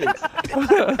us niggas.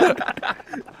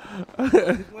 I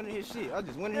just went in his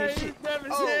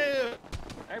shit.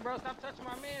 Hey, bro, stop touching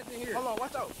my mans in here. Hold on,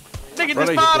 watch out. Nigga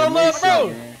just fouled on love,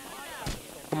 bro.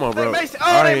 Come on, bro. They Mason. Oh,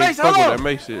 I they ain't Mason. fuck Hold with on. that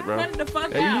make shit, bro. Run the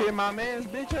fuck Hey, you out. hit my man's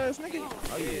bitch ass nigga?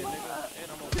 Oh yeah,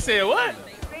 nigga. You said what?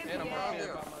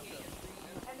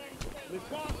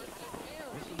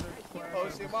 Oh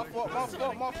shit, my fault.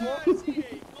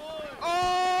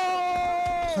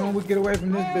 As soon as we get away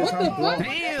from this bitch, I'm blown.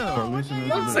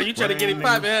 Damn. So you trying to get it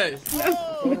poppin', huh?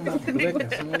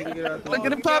 Look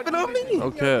at it popping on me.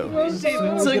 Okay. She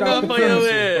took off on your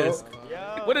ass.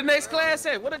 What the next class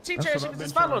at? What the teacher she was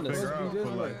just following us?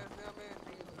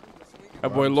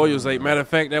 That boy lawyers ain't. Matter of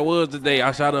fact, that was the day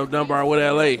I shot up Dunbar with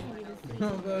LA.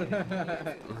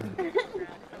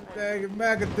 Dang it,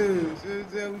 McAdoo's.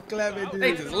 We clapping.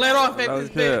 They just let off at this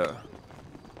bitch. Okay.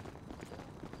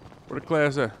 Where the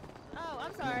class at? Oh,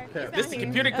 I'm sorry. This is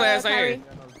computer class right here.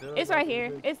 It's right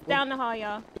here. It's down the hall,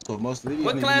 y'all. So most of these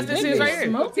What class this is right here?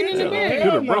 Smoking in the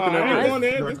Computer broken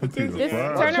that Just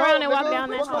turn around and walk down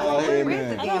that hall. Hey,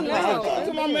 man.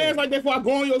 Talk my man's like that before I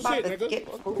go on your shit, nigga.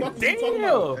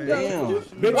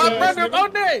 Damn. My brother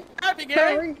on there. Happy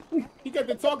gang. He got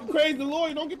to talking crazy to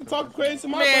lawyer. Don't get to talking crazy to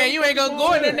my Man, you ain't gonna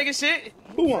go in that nigga shit.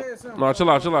 Who want? No, chill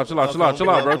out, bro. Chill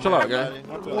out, gang.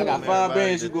 I got 5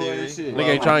 bands to go in this shit. Nigga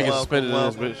ain't trying to get suspended in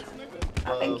this bitch.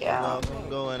 Thank y'all.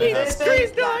 He's a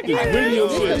street dog, Video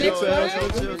yeah. shit.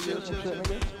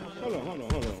 Hold on.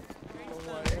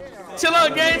 Chill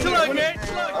out, gang.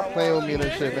 Stop playing with me and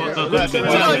this shit, nigga. Chill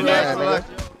out, gang.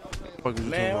 Fuck is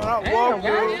you Man, talking when about? I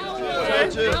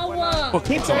walk, Fuck,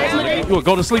 you would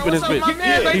go to sleep in this bitch.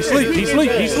 He sleep.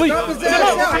 Chill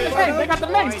out. Hey, they got the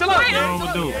legs. Chill out.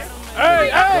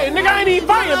 Hey, nigga, I ain't even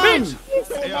fighting, bitch.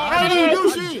 I ain't even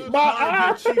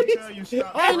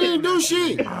do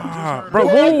shit. Bro,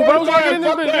 move, bro. So I get in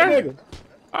this bitch, man.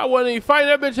 I wasn't even fighting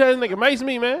that bitch ass nigga. Mace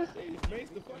me, man.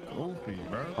 Oh,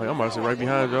 I'm about to sit right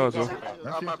behind y'all, so.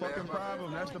 That's your fucking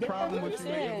problem. That's the problem with you,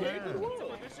 nigga.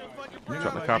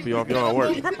 Trying to copy off y'all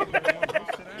work.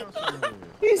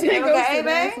 He's gonna go to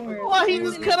the Why he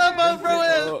just cut up on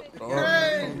bro?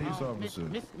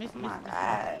 My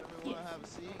God.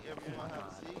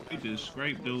 He just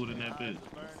scraped dude in that bitch.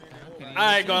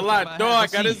 I ain't gonna lie,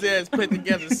 dog got his ass put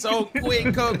together so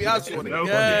quick, Kobe. I swear to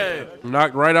God.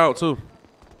 Knocked right out, too.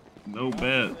 No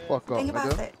bad. Fuck off, Think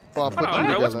about nigga. that. Before I put you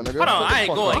together, nigga. Hold on, I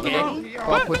ain't going, gang.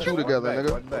 Before I put you together,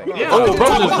 nigga. Oh, bro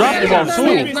just dropped him off, too.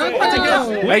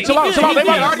 Hey, chill out. They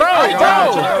about to, bro.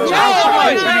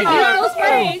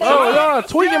 Oh, y'all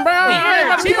tweaking, bro.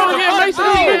 He gonna get Mace in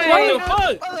this bitch, What the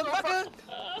fuck?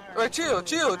 Right, chill out.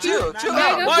 Bro.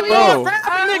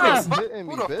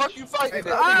 Who the fuck you fighting?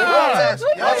 What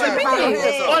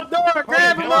door?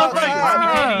 Grab him,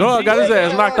 motherfucker. Dog got his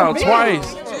ass knocked out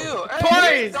twice.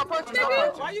 Twice.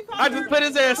 I just put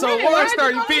his ass on one star,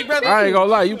 you feet, brother. I ain't gonna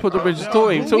lie, you put the bitches to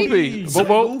him. 2 P's.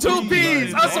 Bobo. 2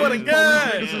 P's. I swear to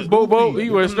God. Bobo, he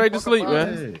went straight to sleep,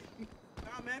 man.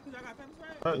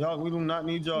 Y'all, we do not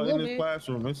need y'all in this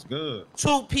classroom. It's good.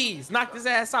 2 P's. Knocked his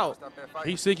ass out.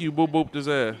 He sick, you booped his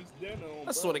ass.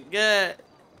 I swear to God.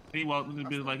 He walked in the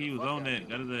bitch like he was on that.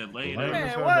 Got his ass laid out.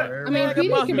 Man, what? I mean,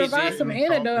 PD can provide some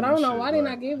antidote. I don't know why they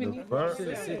not giving you.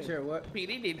 Sit here, what?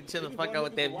 PD need to chill the fuck out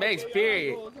with that Max,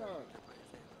 period.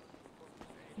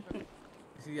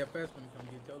 See that fast when you come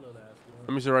get your little ass.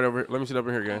 Let me sit right over here. Let me sit up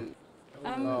in here, gang.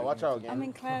 Watch out, gang. I'm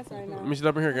in class right now. Let me sit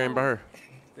up in here, gang, by her.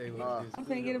 I'm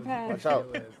finna get a pass. Watch out.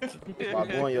 While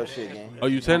doing your shit, gang. Oh,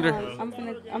 you tender? I'm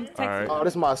texting. Alright. Oh,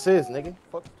 this is my sis, nigga.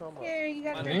 Fuck you talking about? Here, you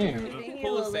got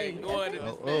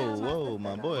Whoa,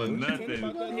 my boy. He not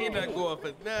going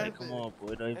for nothing. Come on,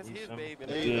 boy. Don't be something.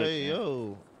 Hey,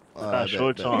 yo.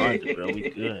 Shorts on under, bro. We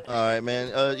good. All right,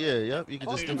 man. Yep. You can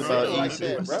just think about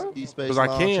East Cause I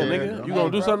can, nigga. You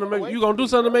gonna do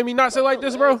something to make me not sit like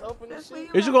this, bro?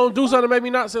 Is you gonna do something to make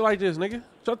me not sit like this, nigga?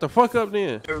 Shut the fuck up,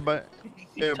 then.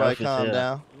 Everybody calm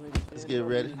down. Let's get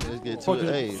ready. Let's get to it.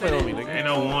 Hey, Ain't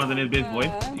no ones in this bitch,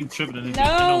 boy. You tripping in this bitch.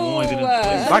 No. Ain't no ones in this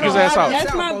bitch. Knock his ass out.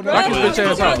 That's my Knock his bitch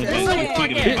ass out. Got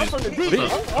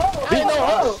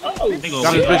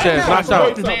his bitch ass knocked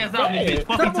out.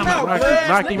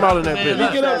 Knocked him out in that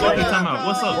bitch.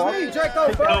 What's up?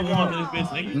 No ones in this bitch,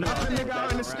 nigga.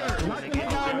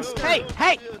 Hey,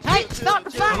 stop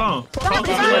the fight. Hold on. Stop the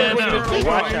Watch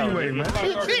fight. out.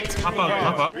 Hop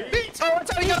up. Oh, I'm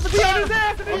telling you, you gotta put on his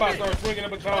ass. I'm about to start swinging a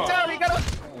baton. Big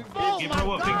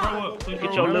bro up.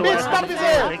 Get your little ass. Stop his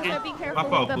ass.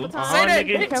 Hop up, boo.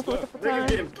 Nigga. Be careful with the baton.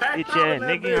 Hit your ass,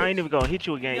 nigga. I ain't even gonna hit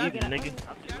you again either, nigga.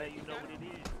 I'm just letting you know what it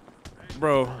is.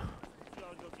 Bro.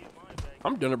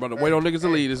 I'm done about to wait on niggas to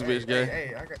leave this bitch, gang.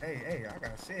 Hey, I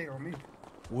got a sig on me.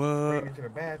 What? Bring me to the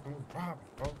bathroom, rob me,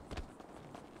 bro.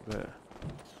 Yeah.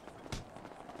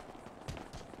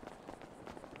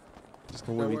 Just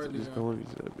go with me to that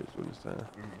bitch when it's time.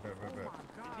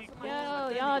 Yo,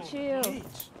 y'all chill.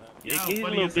 Yeah, get his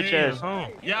little bitch ass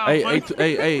home.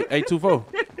 Hey, 2-4.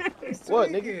 What,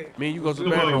 nigga? Me and you go to the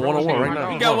bathroom one-on-one right now.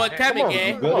 You got one coming,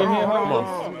 gang. Come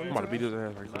on. I'm about to beat his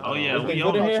ass right now. Oh, yeah. We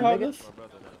Good in here, Huggers?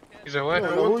 He said what?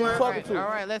 Who you talking to? All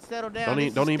right, let's settle down.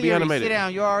 Don't even be animated. Sit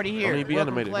down. You're already here. Don't even be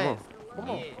animated. Come on. Come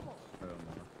on.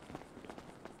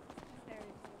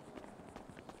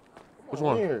 Which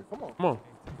one? Here, come on.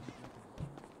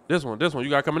 This one. You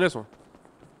gotta come in this one.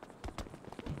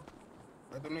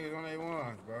 Let them niggas on their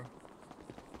ones, bro.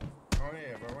 On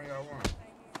here, bro. When y'all want?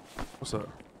 What's up?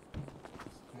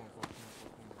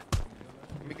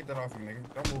 Let me get that off you, nigga.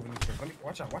 Don't move in this bitch. Let me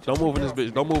watch out. Don't move in this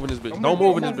bitch. Don't move in this bitch. Don't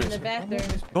move in this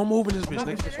bitch. Don't move in this bitch,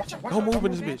 nigga. Don't move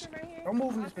in this bitch. Don't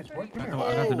move in this bitch, boy. Come here. I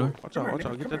got the door. Watch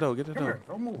out. Get the door. Come here.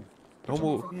 Don't move. Don't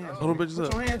move. Throw them bitches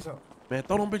Put your up. hands up. Man,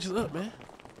 throw them bitches up, man.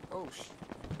 Oh, shit.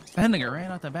 That nigga ran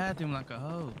out the bathroom like a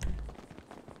hoe.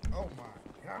 Oh, my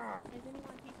God.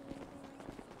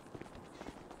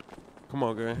 Come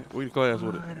on, gang. We the class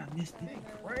with it. I missed it.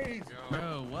 Crazy.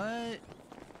 Bro, what?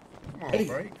 Come on,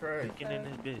 bro. You crazy. Get in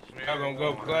this bitch. Y'all gonna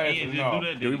go class or no?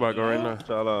 Yeah, we about to go right now.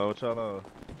 What y'all on?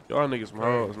 Y'all niggas some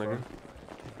hoes, nigga.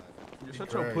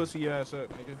 Shut your pussy ass up,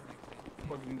 nigga.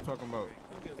 What you talking about?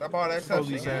 Stop all that tough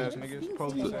Police shit. ass niggas.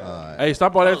 Police ass. Hey,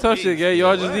 stop all that tough shit, gang.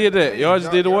 Y'all just did that. Y'all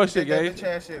just did the one shit, gang. Bitch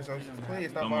ass shit, so please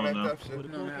stop all that tough shit.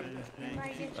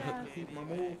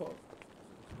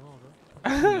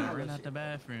 Ran out the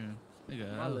bathroom.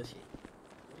 Nigga, hoe.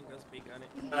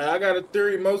 I got a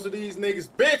theory. Most of these niggas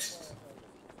bitches.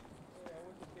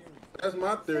 That's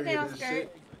my theory of this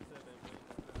shit.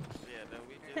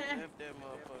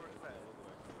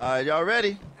 all right, y'all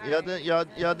ready? Y'all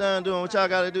done doing what y'all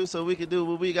gotta do so we can do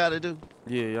what we gotta do?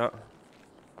 Yeah, y'all.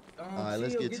 All right,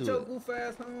 let's get to your it. goof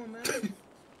ass home, man.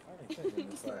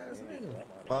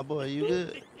 My boy, you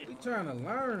good? We trying to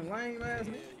learn, lame ass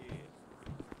nigga.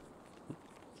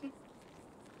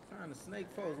 Trying to snake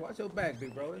folks. Watch your back,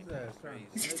 big bro. His ass trying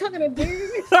to snake. Talking to dude. Who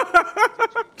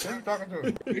you talking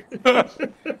to?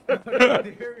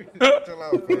 Chill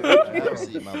out, bro. Have a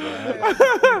seat, my boy.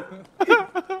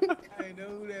 I know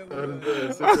who that was.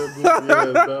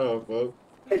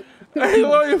 Hey,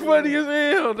 why you funny as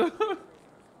hell, dog?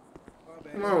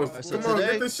 Come on, So come on,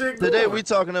 get this shit going. today we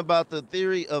talking about the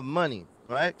theory of money,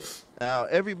 right? Now,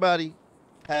 everybody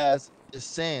has this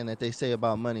saying that they say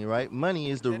about money, right? Money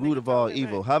is the root of all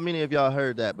evil. How many of y'all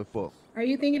heard that before? Are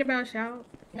you thinking about shout?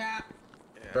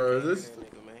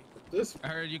 This I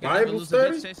heard you got Bible to lose a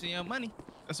study? bitch chasing your money.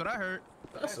 That's what I heard.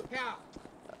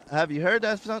 Have you heard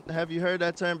that? Have you heard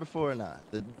that term before or not?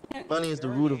 The money is the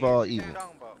root of all evil.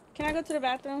 Can I go to the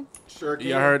bathroom? Sure can.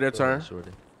 Yeah, I heard that term.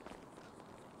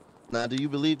 Now, do you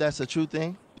believe that's a true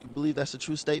thing? You believe that's a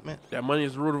true statement? That money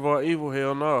is the root of all evil.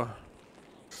 Hell no.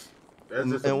 That's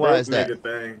just And a why broke is that? nigga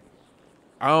thing.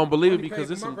 I don't believe it because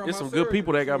it's some good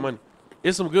people that got money.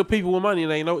 It's some good people with money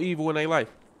and ain't no evil in their life.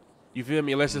 You feel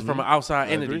me? Unless it's from an outside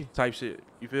entity type shit.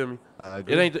 You feel me? I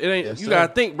agree. It ain't. Yes, you sir.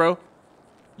 gotta think, bro.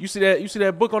 You see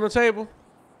that book on the table?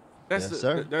 That's Yes,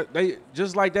 sir. they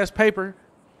just like that's paper.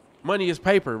 Money is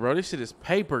paper, bro. This shit is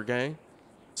paper, gang.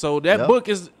 So that Yep. book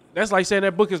that's like saying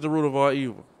that book is the root of all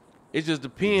evil. It just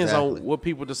depends Exactly. on what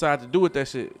people decide to do with that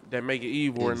shit that make it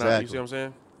evil or not. You Exactly. see what I'm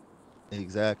saying?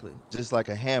 Exactly. Just like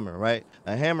a hammer, right?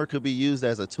 A hammer could be used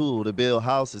as a tool to build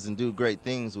houses and do great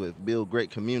things with, build great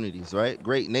communities, right?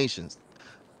 Great nations.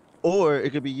 Or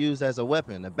it could be used as a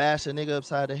weapon to bash a nigga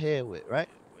upside the head with, right?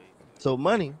 So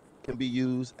money can be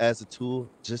used as a tool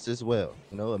just as well.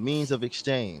 You know, a means of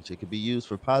exchange. It could be used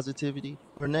for positivity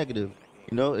or negative.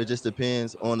 You know, it just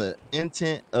depends on the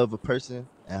intent of a person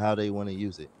and how they want to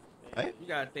use it, right? You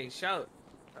gotta think shout.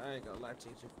 I ain't gonna lie to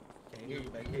you. Can't hear you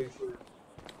back here.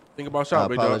 Think about I shout,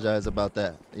 big dog. apologize about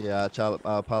that. Yeah,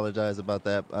 I apologize about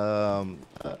that.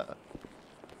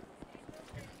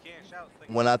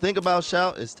 When I think about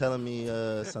shout, it's telling me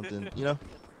something, you know.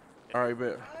 All right,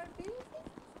 bet.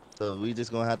 So we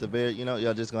just gonna have to bear, you know,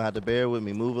 y'all just gonna have to bear with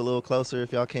me. Move a little closer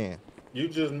if y'all can. You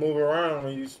just move around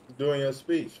when you doing your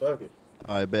speech. Fuck it.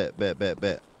 All right, bet.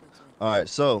 All right,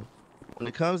 so when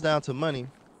it comes down to money,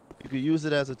 you could use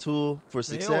it as a tool for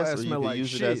success, or you could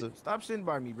use it as a. Stop sitting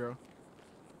by me, bro.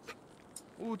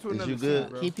 Ooh, to Is another you good?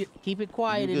 side, bro. Keep it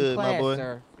quiet You in good, my class, boy?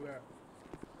 sir.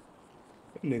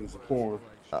 Niggas are porn.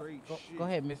 Go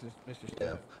ahead, Mr.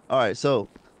 Yeah. All right, so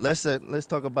let's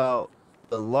talk about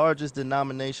the largest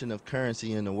denomination of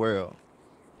currency in the world.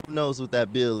 Who knows what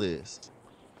that bill is?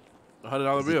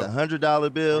 $100 bill. The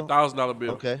 $100 bill. $1,000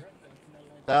 bill. Okay.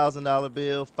 $1,000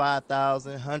 bill,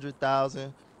 5,000,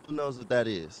 100,000. Who knows what that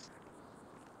is?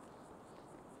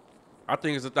 I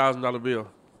think it's $1,000 bill.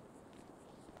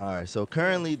 All right. So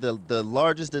currently, the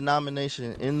largest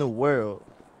denomination in the world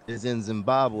is in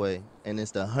Zimbabwe, and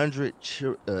it's the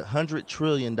 $100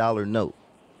 trillion note.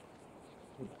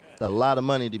 It's a lot of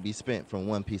money to be spent from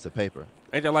one piece of paper.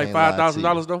 Ain't that like Can't lie to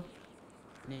 $5,000 though?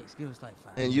 Next, give us like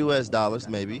 5. In U.S. dollars,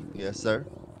 maybe. Yes, sir.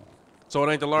 So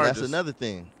it ain't the largest. That's another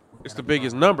thing. It's the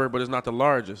biggest number, but it's not the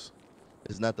largest.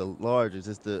 It's not the largest.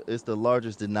 It's the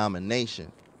largest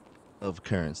denomination of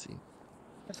currency.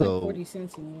 That's So like 40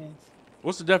 cents in the US.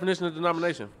 What's the definition of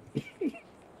denomination?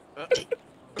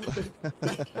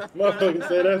 Motherfucker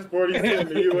say that's 40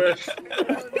 cents in the U.S.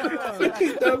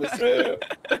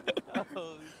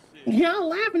 Y'all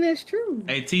laughing, that's true.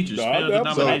 Hey, teacher, spell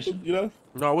denomination. You know?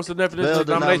 No, what's the definition Spell of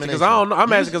denomination? Because I don't know.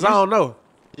 I'm asking because I don't know.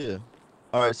 Yeah.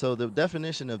 All right. So the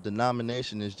definition of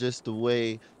denomination is just the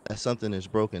way that something is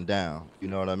broken down. You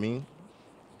know what I mean?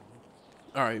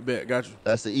 All right, bet. Got you.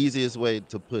 That's the easiest way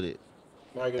to put it.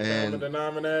 Like a And- common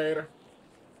denominator.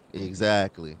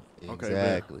 Exactly. Okay,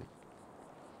 Exactly.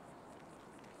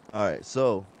 All right.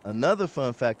 So another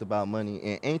fun fact about money: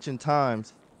 in ancient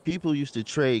times, people used to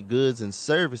trade goods and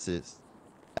services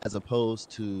as opposed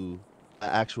to an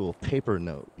actual paper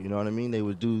note. You know what I mean? They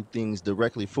would do things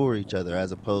directly for each other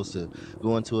as opposed to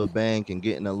going to a bank and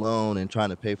getting a loan and trying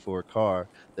to pay for a car.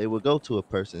 They would go to a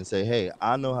person and say, "Hey,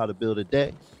 I know how to build a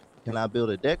deck. Can I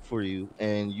build a deck for you?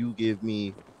 And you give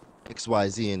me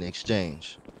XYZ in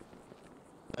exchange."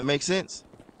 That makes sense?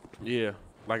 Yeah,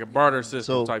 like a barter system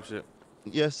So- type shit.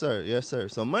 Yes, sir. Yes, sir.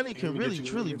 So money can really,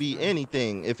 truly be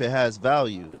anything if it has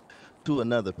value to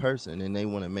another person and they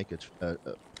want to make a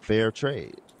fair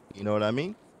trade. You know what I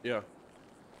mean? Yeah.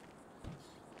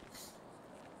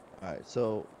 All right.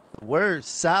 So the word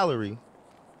salary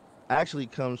actually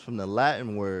comes from the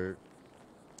Latin word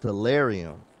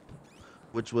salarium,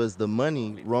 which was the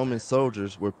money Roman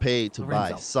soldiers were paid to buy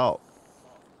Lorenzo. salt.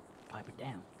 Pipe it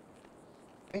down.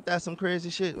 Ain't that some crazy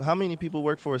shit? How many people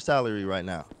work for a salary right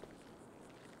now?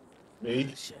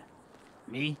 Me.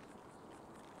 Me?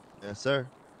 Yes, sir.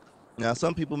 Now,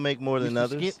 some people make more than Mr.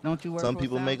 others. Skip, don't you work Some for a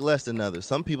people make salary? less than others.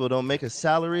 Some people don't make a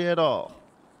salary at all.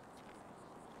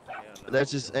 That's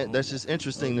just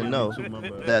interesting to know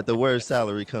that the word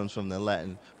salary comes from the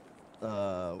Latin, which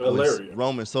Salarium.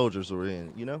 Roman soldiers were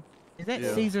in. You know, Is that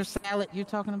Caesar salad you're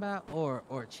talking about, or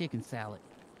chicken salad?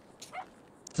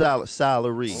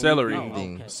 salary. Celery. Oh,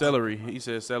 okay. Celery. He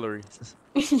said celery.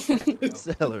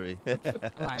 Celery. I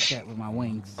like that with my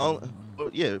wings.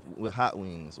 Yeah, with hot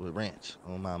wings with ranch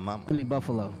on my mama. Honey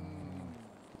buffalo.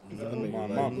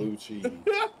 Blue cheese.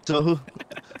 So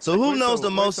who knows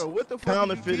the most so what the fuck are you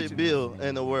counterfeited teaching bill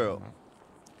in the world?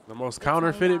 The most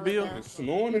counterfeited bill?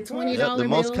 $20 Yep, the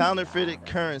most bill. counterfeited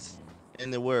currency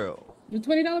in the world. The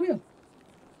 $20 bill.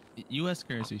 U.S.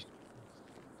 currency.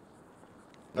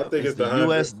 I think it's the the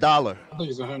U.S. dollar. I think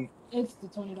it's 100. It's the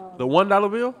 $20. The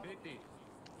 $1 bill?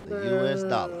 The U.S.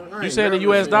 dollar. You saying the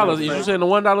U.S. dollars? Is you saying the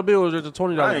 $1 bill or is it the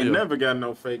 $20 I ain't bill? never got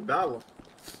no fake dollar.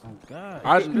 Oh God.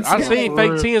 I seen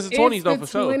fake 10s and 20s though for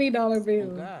It's sure. the $20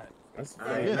 bill.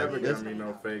 I ain't never got me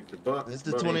no fake. It's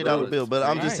the $20 bill, but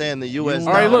I'm just saying the U.S.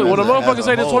 All right, look, when the dollar as motherfuckers a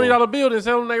say the whole. $20 bill, then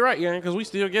tell them they right, yeah, because we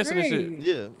still guessing this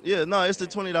shit. Yeah, no, it's the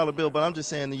 $20 bill, but I'm just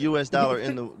saying the U.S. dollar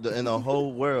in the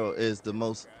whole world is the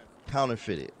most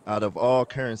counterfeited out of all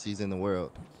currencies in the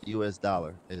world. The U.S.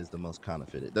 dollar is the most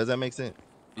counterfeited. Does that make sense?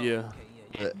 Yeah.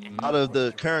 Out of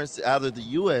the currency, out of the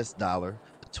U.S. dollar,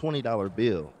 the $20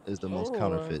 bill is the most Oh.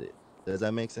 counterfeited. Does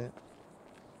that make sense?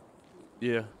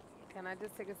 Yeah. Can I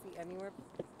just take a seat anywhere?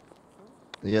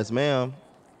 Yes, ma'am.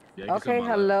 Okay,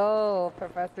 hello,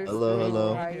 Professor. Hello, Smith.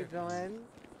 hello. How you doing?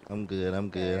 I'm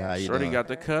good. How you Shorty doing? got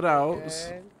the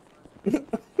cutouts.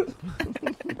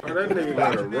 that nigga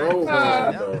got a robe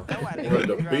on, though. With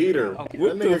the beater. That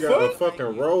nigga got a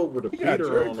fucking robe with a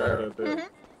beater on out there.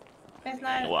 That's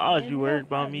not. Why was you worried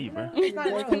about me, bro? It's not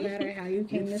no matter how you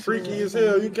came to Freaky as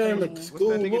hell. You came to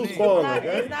school loose balling,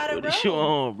 It's not a Put the shoe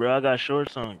on, bro. I got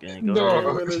shorts on, gang. Go No,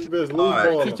 ahead. this bitch loose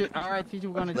balling. All right, teacher,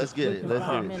 we're gonna Let's get it. Let's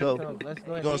get it. So, let's go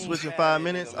you ahead. gonna switch in 5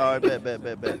 minutes? All right,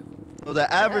 bet. So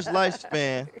the average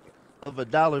lifespan of a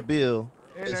dollar bill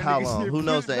is how long? Who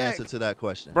knows the answer to that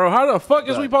question? Bro, how the fuck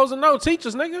is we supposed to know? Teach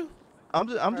us, nigga. I'm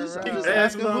just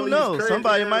asking who knows.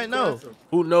 Somebody might know.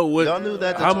 Who know what? Y'all knew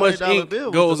that the how much $20 ink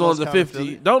bill was goes the on most the common 50?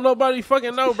 filling. Don't nobody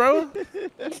fucking know, bro.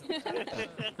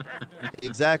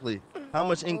 Exactly. How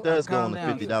much ink does go on the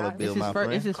 $50 bill, my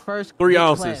friend? This is first 3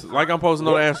 ounces. Like I'm supposed to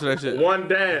know the answer to that shit. One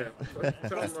dab.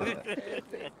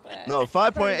 No,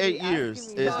 5.8 years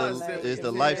is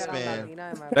the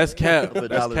lifespan. That's cap. of a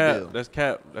That's dollar cap. bill. That's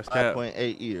cap. That's cap.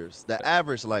 5.8 years. The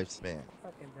average lifespan.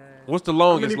 What's the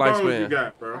longest How many bones lifespan? you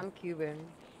got, bro? I'm Cuban.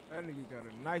 That nigga got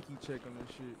a Nike check on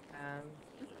this shit.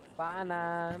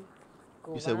 Banan.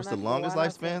 You said what's the longest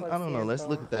lifespan? I don't know. Let's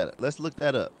look at that. Let's look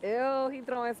that up. Ew, he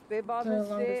throwing spitballs and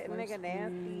shit. Nigga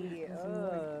nasty.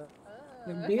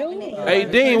 Hey,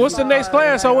 Dean, what's the next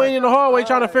class? So we ain't in the hallway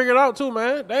trying to figure it out too,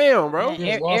 man. Damn, bro.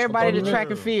 Everybody to track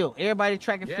and field. Everybody to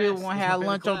track and field. We're gonna have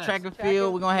lunch on track and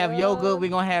field. We're gonna have yoga. We're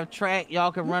gonna have track.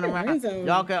 Y'all can run around.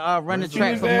 Y'all can run the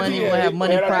track for money. We're gonna have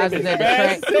money prizes at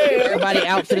the track. Everybody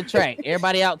out to the track.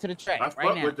 Everybody out to the track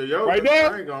right now. With the yoga. Right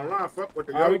there? I ain't gonna lie. Fuck with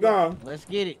the How we yoga. going? Let's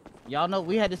get it. Y'all know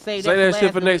we had to say Say that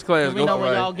shit for next class. We Go know for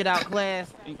when it. y'all get out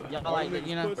class. Y'all like that,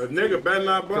 you know. A nigga better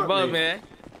not bump me. man.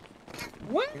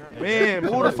 Man,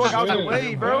 move the fuck out the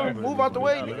way, bro. Move out the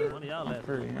way, nigga.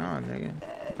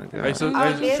 Hey, so, Oh,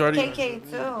 hey, there's shorty. KK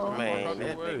too. Man,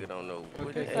 that nigga don't know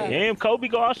what the hell. Damn, Kobe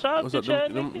go outside. What's up? bitch ass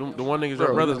The one niggas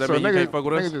your brothers. That So mean you niggas- can't fuck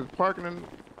with us? niggas just parking in.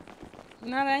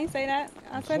 No, I ain't say that.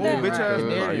 I said Move, bitch ass Nah,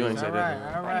 nigga. you ain't say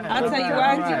that. I'll tell you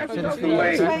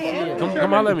why.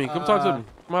 Come holler at me. Come talk to me.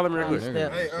 Come holler at me real quick.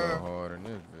 Hey,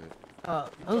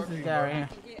 Who's this guy right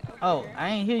here? Oh, I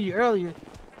ain't hear you earlier.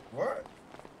 What?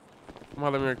 Come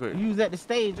holler at me real quick. You was at the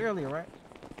stage earlier, right?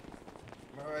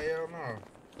 No, hell no.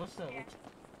 What's up?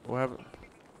 What happened?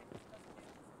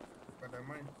 Got that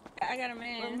money? I got a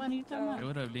man. What money you talking about? Hey,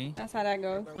 what up, Dean? That's how that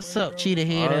goes. What's up, cheetah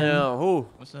head? Damn, who?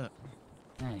 What's up?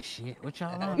 Ain't shit. What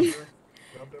y'all on?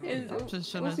 I'm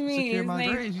just trying What to you mean? secure His my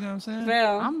name- grades, you know what I'm saying?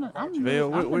 Vel. I'm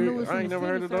Vale, I'm the where, newest I in ain't the never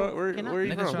heard city, of so dog. Where can I- you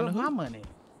Niggas from? trying to my hoop. money.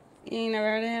 You ain't never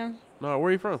heard of him? No,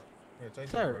 where you from? Yeah, take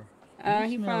Sir.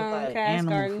 He smell from like Cass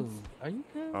animal Gardens. food. Are you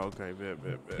good? Oh, okay, bet.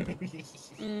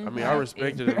 Mm. I mean, I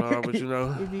respect it and all, but you know,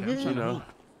 Is he good? you know.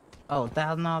 Oh,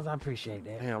 $1,000. I appreciate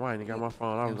that. Damn, I ain't even got my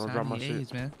phone. I was gonna drop my shit.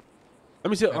 AIDS, man. Let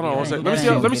me see. Hold on one second.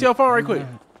 Yeah, Let me see your phone right quick.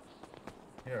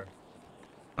 Yeah.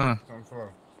 Uh. Come slow.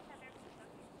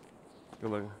 Good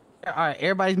looking. All right,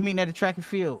 everybody's meeting at the track and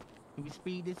field. Can we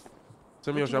speed this?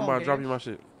 Send me your What shit. you I'm about want, to drop Gary? you my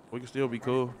shit. We can still be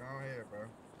cool. Go ahead, bro.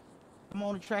 I'm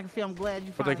on the track and field. I'm glad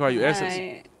you. What they found call you, me. Essence?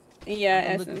 Alright. Yeah,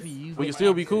 I'm looking Essence. for you. We can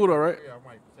still be cool though, right? Yeah, I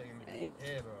might take his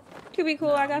head off. Could be cool.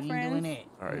 I got We ain't doing friends.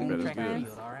 that. All right, I'm on bet the it's track and good.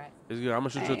 field, all right? It's good. I'm gonna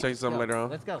shoot you a Alright. text something later on.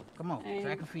 Let's go. Come on, Alright.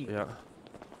 track and field. Yeah.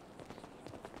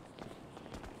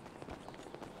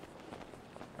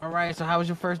 All right. So how was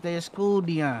your first day of school,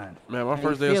 Dion? Man, my How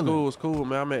first you day of feeling? school was cool,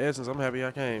 man. I'm at Essence. I'm happy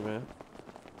I came, man.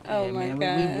 Oh Yeah, my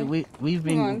man, god. we've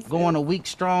Come on, been going a week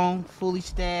strong, fully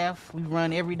staffed. We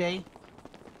run every day.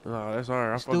 No, that's all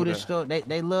right. I fuck with Students, that.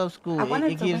 they love school. I It wanted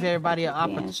to gives wait everybody an for you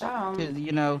and opportunity, show 'em.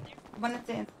 you know, I wanted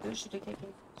to introduce you to KK.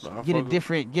 No, I get a fuck with-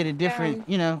 different,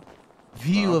 you know,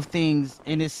 view of things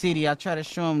in this city. I try to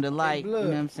show them the light. You know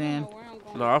what I'm saying?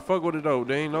 No, I fuck with it though.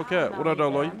 They ain't no cap. What up, though,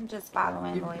 lawyer? I'm just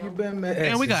following You loyal. been mad.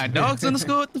 And we got dogs in the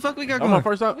school. What the fuck we got Oh, my going?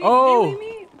 first time.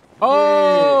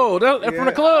 Oh, that from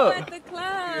the club. At the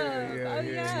club.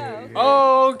 Yeah.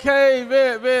 Okay,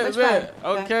 bet. Which Okay.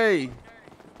 one? Okay.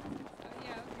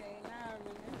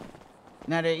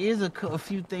 Now there is a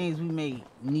few things we may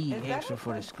need extra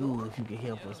for the school. If you could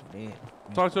help us with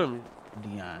that, Talk to me.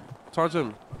 Dion. Talk to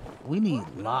me. We need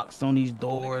locks on these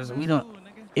doors. We don't.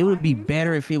 It would be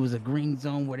better if it was a green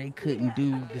zone where they couldn't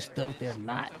do the stuff they're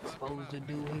not supposed to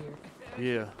do here.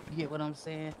 Yeah. You get what I'm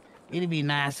saying? It'd be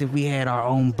nice if we had our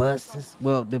own buses.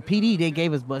 Well, the PD, they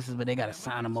gave us buses, but they got to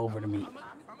sign them over to me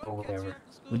or whatever.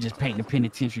 We just paint the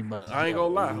penitentiary bus. I ain't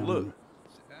gonna lie. Look,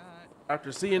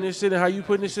 after seeing this shit and how you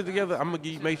putting this shit together, I'm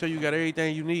gonna make sure you got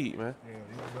everything you need, man.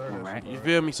 Right. You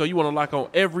feel me? So you want to lock on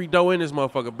every door in this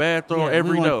motherfucker, bathroom, Yeah, we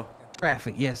every want door.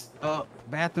 Traffic, yes.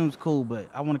 Bathroom's cool, but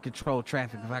I want to control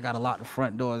traffic. If I got to lock the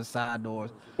front doors, the side doors,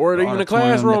 Or even the auditorium,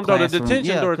 classroom, though, the classroom. detention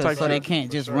Yeah, door 'cause type so they shit.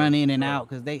 can't just run in and out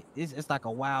because it's like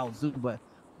a wild zoo. But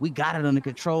we got it under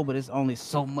control, but it's only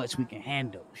so much we can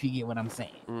handle. If you get what I'm saying.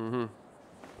 Mm-hmm.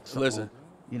 So, Listen,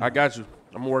 you know. I got you.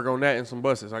 I'm gonna work on that and some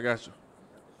buses. I got you.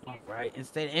 All right,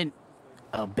 instead and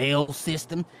a bail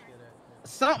system,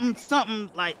 something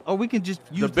like, or we can just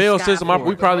use The bail sky system. for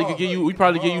We it. probably could give you. We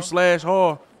probably give you slash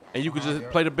hall, and you could just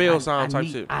play the bail sound type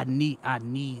shit. I need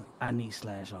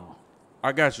slash all.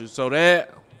 I got you. So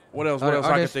that. What else? What else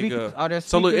I can think of? Are there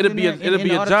So look, speakers it'll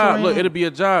be a job. auditorium? Look, it'll be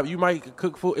a job. You might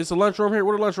cook food. It's a lunchroom here.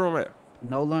 Where the lunchroom at?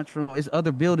 No lunchroom. It's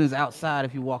other buildings outside.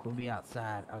 If you walk with me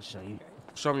outside, I'll show you.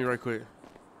 Show me right quick.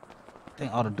 I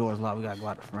think all the doors locked. We gotta go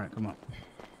out the front. Come on.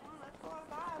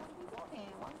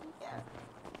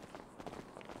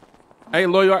 Hey,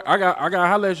 lawyer, I got to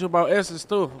holler at you about Essence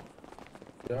too.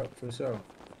 Yeah, for sure.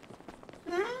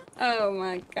 Oh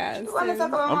my God. You want to talk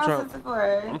about my sister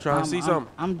for? I'm trying to see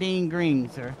something. I'm Dean Green,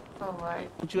 sir. Oh,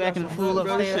 right. What you acting a fool up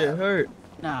there? Shit hurt.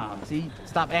 Nah, see,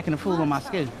 stop acting a fool on my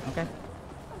schedule, okay?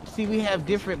 See, we have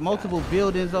multiple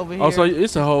buildings over here. Oh, so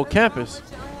it's a whole campus.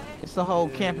 It's the whole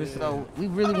campus, so we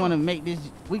really want to make this.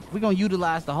 We're gonna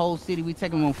utilize the whole city. We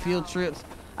take them on field trips.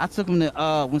 I took them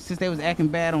to since they was acting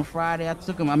bad on Friday.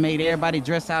 I made everybody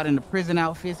dress out in the prison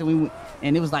outfits, and we went,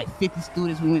 and it was like 50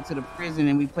 students. We went to the prison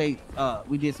and we played.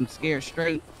 We did some Scared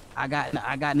Straight. I got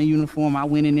in the uniform. I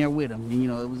went in there with them. And, you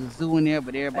know, it was a zoo in there,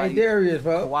 but everybody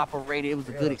cooperated. It was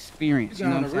a good experience. You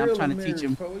know what I'm saying? I'm trying to teach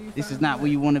them this is not where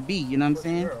you want to be. You know what I'm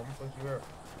saying?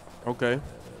 Okay.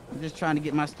 I'm just trying to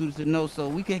get my students to know. So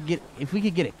if we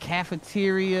could get a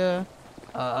cafeteria,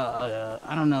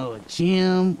 I don't know, a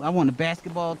gym. I want a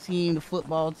basketball team, the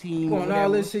football team. Come on, all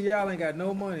this shit, y'all ain't got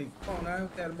no money. Come on, now,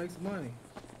 gotta make some money.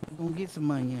 We're gonna get some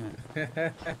money, yeah.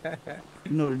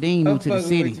 You know, the dean moved to the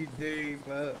city.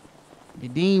 The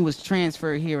dean was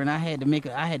transferred here, and I had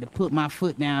to put my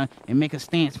foot down and make a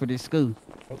stance for this school.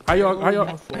 How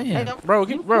y'all?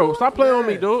 Bro, stop playing with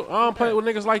me, dude. I don't play with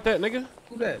niggas like that, nigga.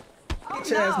 Who that?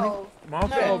 My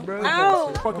fault, bro.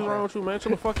 What the fuck is wrong with you, man?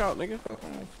 Chill the fuck out, nigga.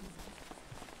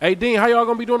 Hey, Dean, how y'all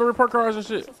gonna be doing the report cards and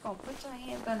shit?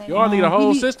 Y'all need a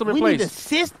whole system in place.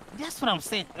 That's what I'm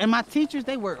saying. And my teachers,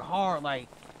 they work hard. Like,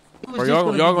 it was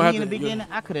y'all gonna have in the to beginning.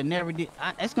 I could have never did.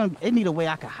 It need a way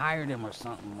I could hire them or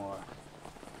something more.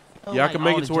 Yeah, I can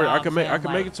make it to where I can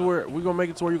make it to where we gonna make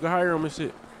it to where you can hire them and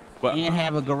shit. But and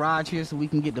have a garage here so we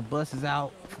can get the buses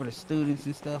out for the students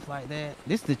and stuff like that.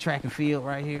 This is the track and field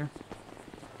right here,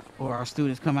 where our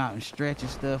students come out and stretch and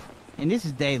stuff. And this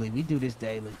is daily. We do this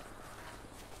daily.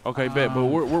 Okay, bet. But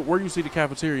where you see the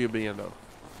cafeteria being though?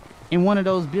 In one of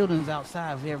those buildings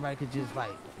outside, where everybody could just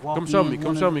like walk in.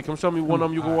 Come show me one of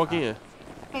them you can walk in.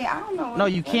 Hey, I don't know. No,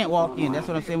 you can't walk in. That's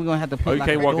what I'm saying. We're gonna have to put. Oh, you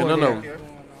can't walk in none of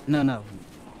them. No.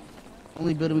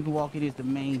 Only building we can walk in is the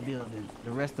main building.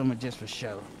 The rest of them are just for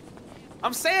show.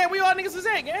 I'm saying we all niggas is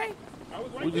at, gang.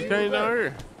 We just came down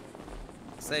here.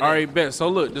 All right, bet. So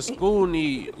look, the school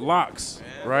need locks,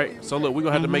 right? So look, we're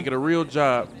gonna have to make it a real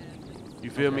job. You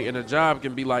feel me? And the job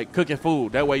can be like cooking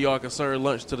food. That way y'all can serve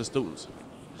lunch to the students.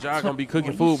 Job gonna be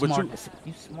cooking food, but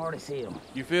you smart as hell.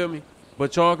 You feel me?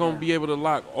 But y'all gonna be able to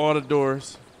lock all the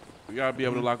doors. We gotta be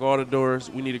able to lock all the doors.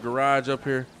 We need a garage up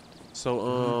here,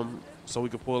 so so we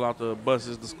can pull out the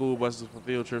buses, the school buses for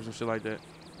field trips and shit like that,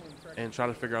 and try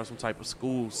to figure out some type of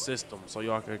school system so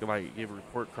y'all can like give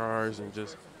report cards and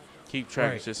just keep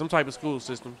track of shit. Some type of school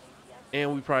system.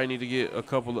 And we probably need to get a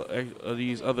couple of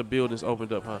these other buildings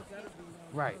opened up, huh?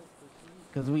 Right.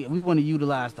 Because we want to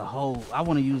utilize the whole, I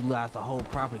want to utilize the whole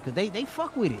property because they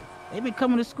fuck with it. They've been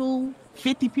coming to school.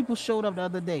 50 people showed up the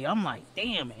other day. I'm like,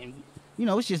 damn, man. You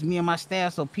know, it's just me and my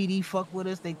staff, so PD fuck with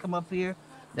us. They come up here.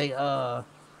 They,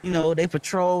 you know, they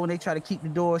patrol and they try to keep the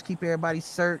doors, keep everybody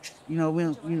searched. You know, we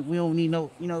don't need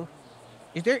no, you know.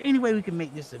 Is there any way we can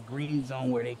make this a green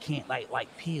zone where they can't,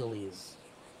 like Peel is?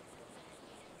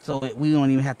 So that we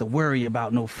don't even have to worry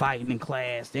about no fighting in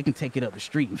class. They can take it up the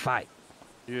street and fight.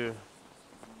 Yeah.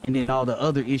 And then all the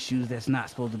other issues that's not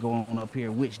supposed to go on up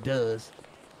here, which does.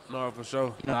 No, for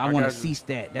sure. You know, I want to cease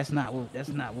that. That's not what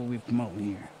we're promoting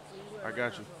here. I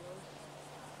got you.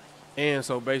 And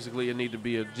so basically, it need to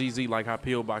be a GZ like how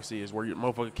Pillbox is, where your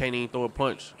motherfucker can't even throw a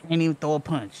punch. Can't even throw a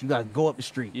punch. You gotta go up the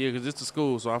street. Yeah, because it's a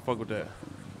school, so I fuck with that.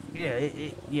 Yeah,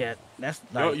 yeah. That's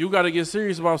like, you gotta get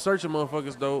serious about searching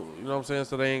motherfuckers though. You know what I'm saying?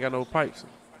 So they ain't got no pipes.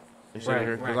 Right,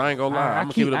 here, because I ain't gonna lie. I'm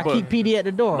gonna keep it a buck. I keep PD at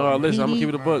the door. No, listen, I'm gonna keep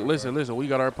it a buck. Listen, we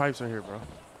got our pipes in here, bro.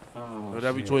 So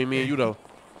that between me and you though.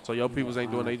 So your peoples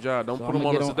ain't doing their job. Don't put them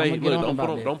on us today. Look,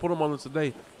 don't put them on us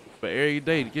today. But every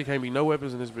day, there can't be no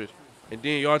weapons in this bitch. And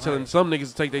then y'all telling some niggas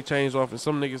to take their chains off, and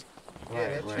some niggas,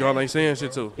 y'all ain't saying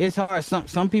shit too. It's hard.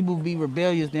 Some people be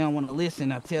rebellious. They don't want to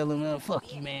listen. I tell them,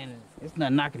 fuck you, man. It's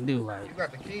nothing I can do. Like, you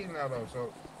got the keys now though,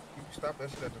 so can stop that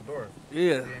shit at the door.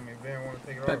 Yeah. If they don't want to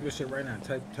take it Type off. your shit right now.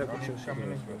 Type Don't what your even shit come in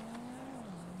this is. bitch.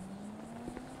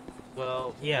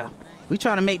 Well, yeah, we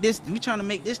trying to make this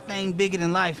thing bigger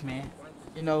than life, man.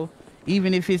 You know,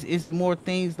 even if it's more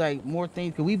things, cause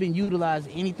we've been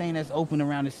utilizing anything that's open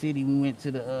around the city. We went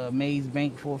to the Maze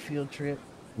Bank for a field trip.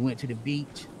 We went to the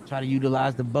beach, try to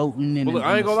utilize the boating and. But look,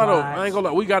 and I ain't the gonna lie though. slides. I ain't gonna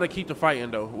lie. We gotta keep the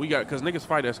fighting though. Cause niggas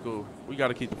fight at school. We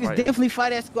gotta keep the It's fighting. definitely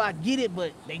fight at school. I get it,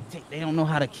 but they don't know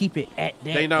how to keep it at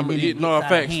that. They not. and then it No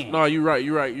gets out of effects. hand. No, you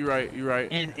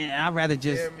right. And I'd rather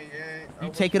just you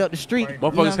take it up the street. You know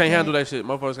what Motherfuckers I'm can't handle saying?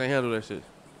 that shit.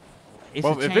 It's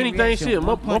a If chain anything, reaction. shit,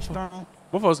 One punch thrown.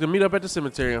 motherfuckers can meet up at the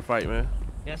cemetery and fight, man.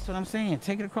 That's what I'm saying.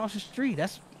 Take it across the street.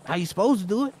 That's how you supposed to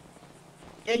do it.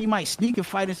 Yeah, you might sneak and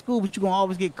fight in school, but you're gonna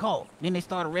always get caught. Then they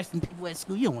start arresting people at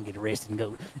school. You don't want to get arrested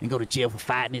and go to jail for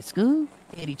fighting at school.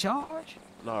 Petty charge.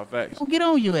 No, facts. Don't get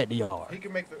on you at the yard. He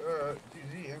can make the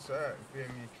GG inside. You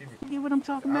feel me? Keep it. You get what I'm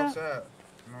talking about? Outside.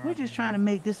 We're just trying to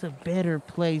make this a better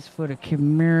place for the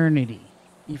community.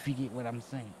 If you get what I'm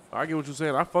saying. I get what you're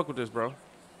saying. I fuck with this, bro.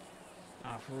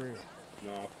 Nah, for real.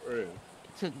 No, for real.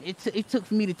 It took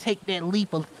for me to take that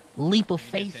leap of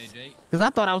faith, because I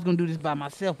thought I was gonna do this by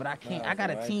myself, but I can't. I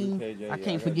got a team. I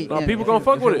can't forget No, them. people gonna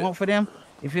fuck with it. If it weren't for them,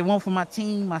 if it weren't for my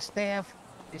team, my staff,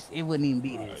 it wouldn't even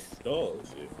be this. All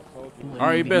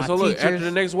right, bet. So look, after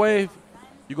the next wave,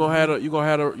 you gonna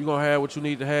have what you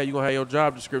need to have. You gonna have your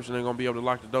job description and gonna be able to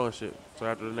lock the door and shit. So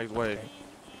after the next wave.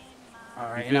 All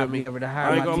right, You and I'll feel be me? able to hire I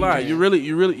ain't my gonna lie. team.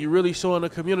 You really showing the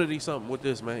community something with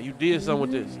this, man. You did something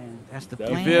with this. That's the You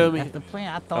plan. feel me? That's the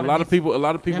plan. I thought A lot of people you know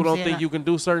don't what I'm think saying? you can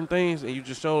do certain things, and you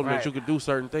just showed them Right. that you can do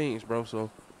certain things, bro. So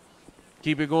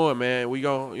keep it going, man. We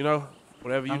gon',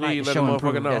 whatever you I like need, to let show the and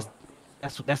prove. motherfucker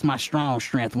know. That's my strong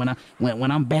strength.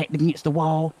 When I'm backed against the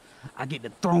wall, I get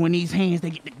to throwing these hands.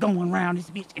 They get to going around this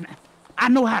bitch, and I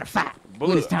know how to fight. But when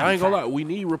look, it's time I ain't to gonna fight. lie. We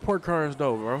need report cards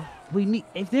though, bro. We need.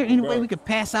 Is there any way we could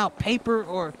pass out paper,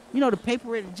 or the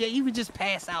paper at the jail? You would just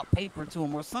pass out paper to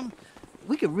them or something.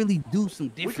 We could really do some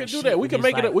different. We could do shit that. We with can this,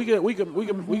 make it. like-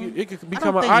 It could I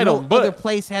become don't an think item. no other But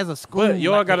place has a school.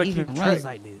 y'all like gotta that keep even track. runs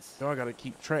like this. Y'all gotta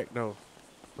keep track though.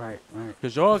 Right.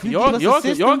 Cause y'all If you give us a y'all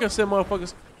system- can send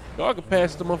motherfuckers. Y'all can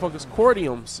pass the motherfuckers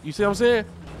cordiums. You see what I'm saying?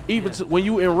 Even when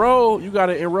you enroll, you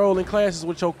gotta enroll in classes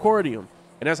with your cordium,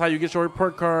 and that's how you get your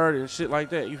report card and shit like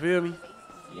that. You feel me?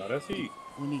 No, that's heat.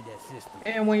 We need that system.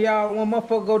 And when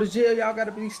motherfucker go to jail, y'all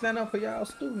gotta be standing up for y'all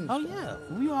students. Oh yeah,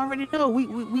 we already know.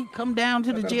 We come down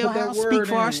to the gotta put that jailhouse, speak word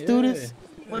for our in, students,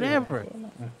 yeah. whatever.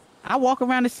 I walk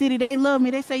around the city, they love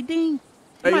me. They say, Dean,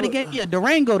 somebody look. gave you a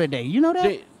Durango today. You know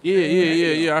that?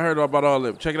 Yeah. I heard about all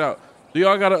that. Check it out. Do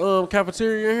y'all got a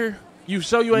cafeteria in here? You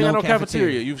show you ain't got no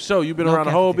cafeteria. You've been No around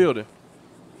the whole cafeteria. building.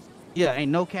 Yeah,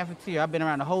 ain't no cafeteria. I've been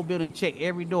around the whole building, checked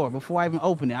every door. Before I even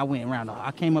opened it, I went around.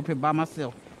 I came up here by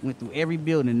myself, went through every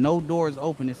building. No doors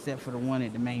open except for the one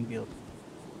at the main building.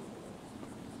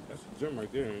 That's the gym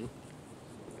right there, ain't it?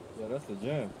 Yeah, that's the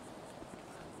gym.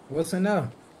 What's in there?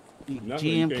 Nothing,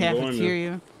 Gym, you can't go in there.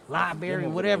 cafeteria, library,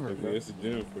 whatever. Yeah, it's a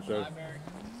gym for sure.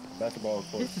 Basketball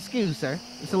court. It's a school, sir.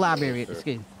 It's a library at the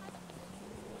school.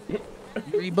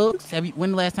 You read books?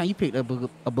 When the last time you picked up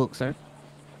a book, sir?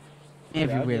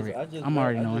 Everywhere. I'm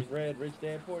already knowing. I just read Rich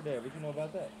Dad Poor Dad. What you know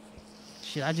about that?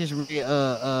 Shit, I just read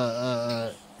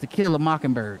To Kill a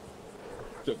Mockingbird.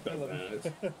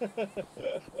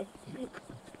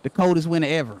 The coldest winter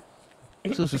ever.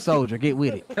 Sister Soldier, get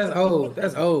with it. That's old.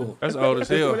 That's old. That's old as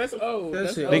hell. That's old.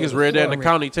 That shit Niggas old. read that in the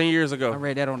county 10 years ago. I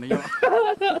read that on the yard.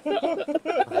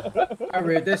 I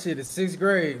read that shit in 6th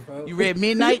grade, folks. You read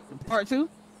Midnight Part 2?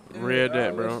 Read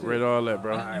that, bro. Read all that,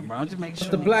 bro. All right, bro. I'm just making sure.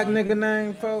 What's the black nigga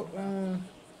name, folks?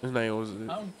 His name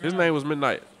was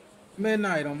Midnight.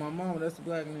 Midnight on my mama. That's the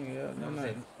black nigga. Yeah,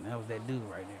 Midnight. That was that dude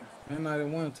right there. Midnight at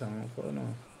one time. Hold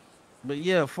on. But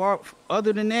yeah,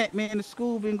 other than that, man, the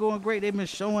school been going great. They've been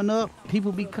showing up.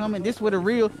 People be coming. This where they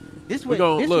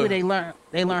learn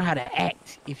how to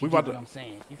act. If you get what I'm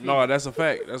saying. No, that's a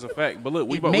fact. That's a fact. But look,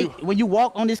 when you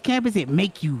walk on this campus, it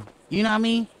make you. You know what I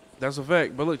mean? That's a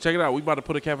fact. But look, check it out. We about to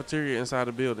put a cafeteria inside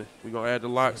the building. We gonna add the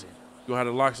locks. We gonna have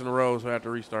the locks in the rows. We have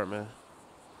to restart, man.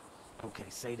 Okay,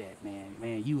 say that, man.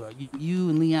 Man, you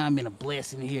and Leon been a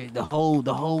blessing here. The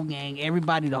whole gang,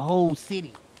 everybody, the whole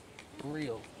city. For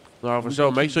real. No, for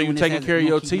sure. Make sure you taking care of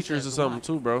your teachers or something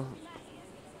too, bro.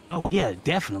 Oh yeah,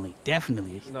 definitely.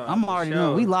 No, I'm already for know.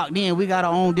 sure. We locked in. We got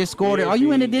our own Discord. Are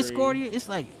you in the Discord here? It's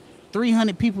like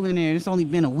 300 people in there. It's only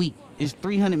been a week. It's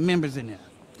 300 members in there.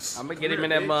 I'm gonna get him in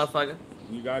that motherfucker.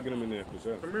 You gotta get him in there for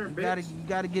sure. You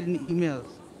gotta get in the emails.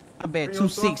 I bet Bring your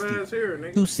 260. soft ass here,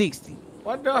 nigga. 260.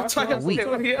 What dog talking A week.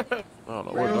 about here? I don't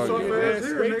know Bring what your dog soft you ass is.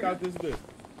 here, nigga. Out this bitch.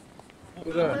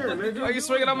 Why you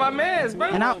swinging on my mans, bro?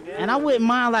 And I wouldn't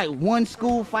mind like one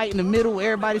school fight in the middle,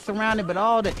 everybody surrounded, but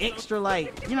all the extra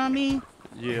like, you know what I mean?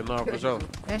 Yeah, no, for sure.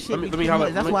 That shit. Let me be too holler.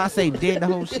 much. That's why I say dead the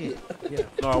whole shit. Yeah.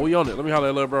 No, we on it. Let me holler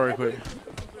at little bro real quick.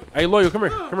 Hey, Lawyer, come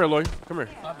here. Come here, Lawyer. Come here.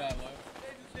 My bad,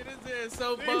 Lawyer. This is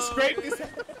so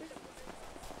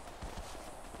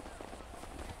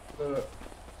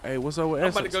Hey, what's up with I'm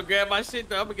Essence? about to go grab my shit,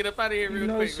 though. I'm gonna get up out of here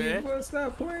real quick, man. Boy,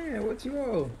 stop playing. What you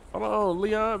on? Hold on,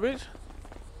 Leon, bitch.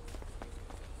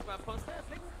 About to post that,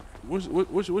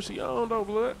 nigga? What's she on, though,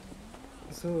 blood?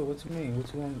 So, what you mean?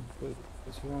 What you want?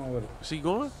 What you want with her? She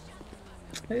going?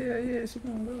 Yeah, she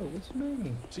gonna go. What you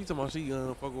mean? She talking about she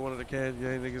fuck with one of the cash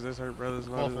gang niggas that's her brothers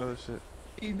and all this other shit.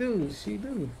 She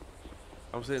do.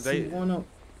 I'm saying She wanna.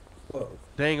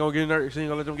 they ain't gonna get in her. She ain't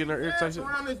gonna let them get in her ear type shit.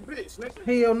 Around this bitch,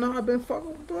 nigga. Hell no, I've been fucking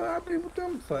with blood. I've been with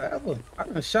them forever. I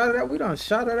done shot it out. We done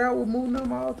shot it out with moving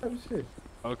them all type of shit.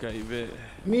 Okay, bet.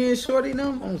 Me and Shorty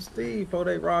them on Steve, bro,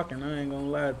 they rocking. I ain't gonna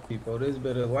lie to people. This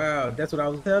better wow. That's what I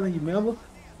was telling you, remember?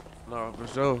 No, for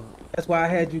sure. That's why I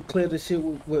had you clear the shit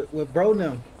with bro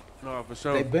them. No, for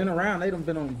sure. They been around. They done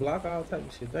been on the block, all type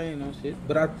of shit. They ain't no shit.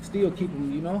 But I still keep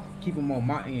them, you know, keep them on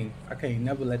my end. I can't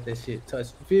never let that shit touch.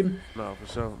 You feel me? No,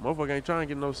 for sure. Motherfucker ain't trying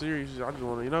to get no serious. I just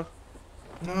wanna, you know.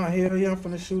 Nah, hell yeah, I'm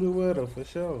finna shoot it with her for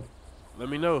sure. Let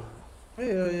me know.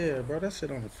 Hell yeah, bro. That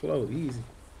shit on the floor, easy.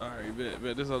 Alright,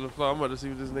 bet. This on the floor. I'm about to see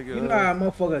what this nigga. You know how a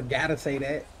motherfucker gotta say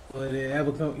that, but it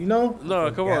ever come, you know?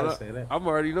 No, come on. Say that. I'm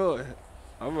already knowing.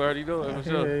 For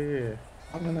sure. Yeah.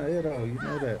 I'm in the air though, you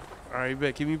know that. Alright,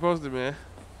 bet. Keep me posted, man.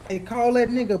 Hey, call that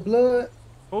nigga Blood.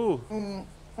 Who?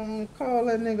 Call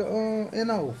that nigga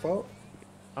NO, folks.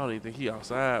 I don't even think he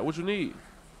outside. What you need?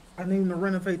 I need him to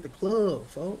renovate the club,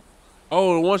 folks.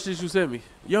 Oh, the one shit you sent me.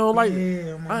 You don't like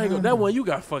Yeah, I ain't gonna. That one you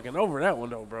got fucking over that one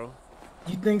though, bro.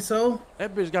 You think so?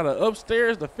 That bitch got an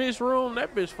upstairs, the fish room.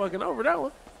 That bitch fucking over that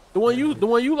one. The one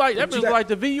you like. That bitch like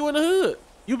the VU in the hood.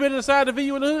 You been inside the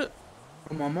VU in the hood?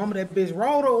 My mama, that bitch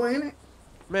raw though, ain't it?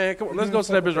 Man, come on. Let's go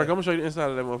to that bitch right. I'm gonna show you the inside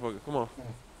of that motherfucker. Come on.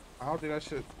 I don't think that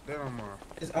shit that on my.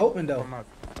 It's open though.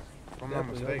 I'm not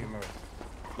mistaken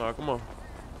though. Nah, come on.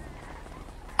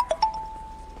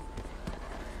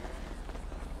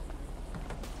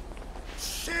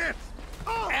 Shit!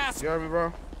 You heard me,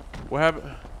 bro? What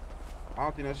happened? I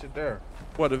don't think that shit there.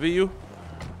 What, the VU?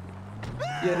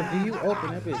 Yeah, the VU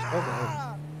open. That bitch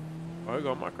open. Oh, you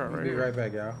got my car right Be here. right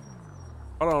back, y'all.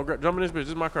 Hold on, jump in this bitch. This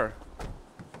is my car.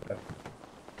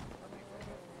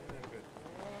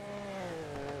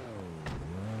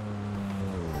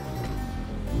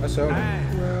 That's all.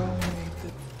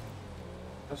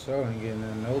 That's all. Ain't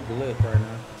getting no blip right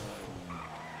now.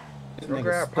 This Go nigga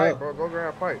grab pipe, bro. Go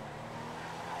grab pipe.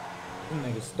 This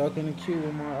nigga stuck in the queue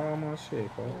with all my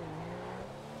shit, bro.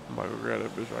 I'm about to go grab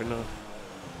that bitch right now.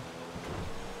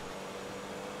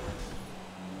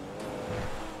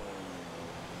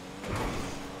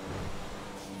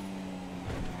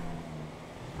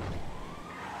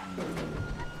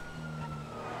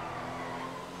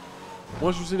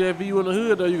 Once you see that view in the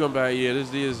hood, though, you gonna be like, yeah,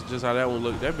 this is just how that one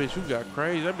look. That bitch, you got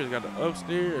crazy. That bitch got the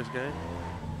upstairs, gang.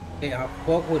 Yeah, I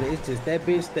fuck with it. It's just that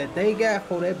bitch that they got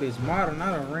for that bitch modern.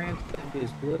 I done ran to that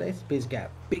bitch, blood. That bitch got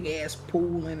big ass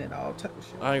pool in it, all type of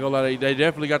shit. I ain't gonna lie, they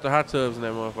definitely got the hot tubs in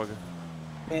that motherfucker.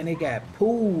 Man, they got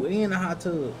pool and the hot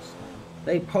tubs.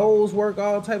 They pose work,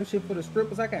 all type of shit for the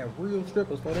strippers. I got real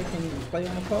strippers, so they can't even play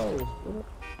on the pose. Bro.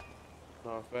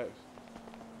 No, facts.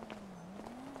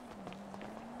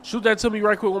 Shoot that to me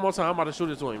right quick one more time. I'm about to shoot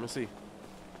it to him. Let's see.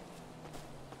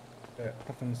 Yeah,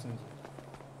 I'm finna send you.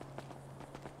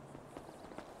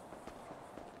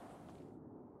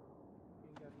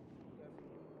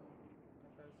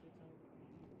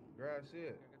 Grab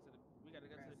shit.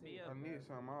 I need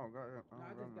something. I don't got it. I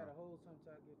just gotta hold something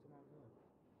till I get to my gun.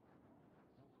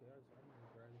 Okay, I'm gonna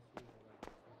grab this shit.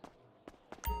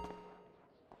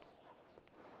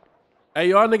 Hey,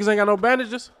 y'all niggas ain't got no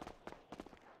bandages?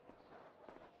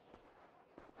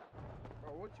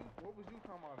 Bro, what was you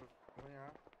talking about,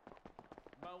 Leon?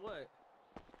 About what?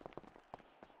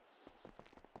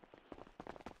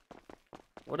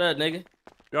 What up, nigga?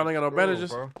 Y'all ain't got no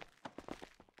bandages?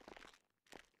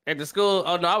 At the school?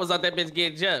 Oh no, I was out that bitch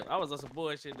getting jumped. I was on some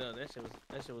bullshit though. That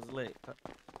shit was lit.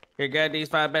 Here, got these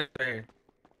 5 bandages right here.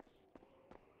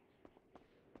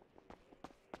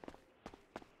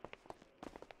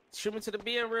 Shoot me to the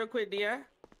BM real quick, Dion.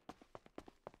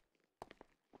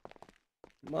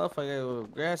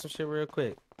 Motherfucker, grab some shit real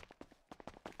quick.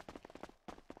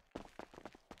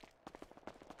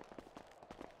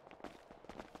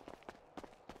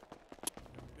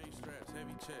 Big straps,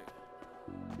 heavy check.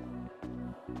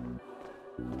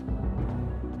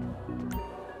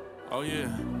 Oh yeah.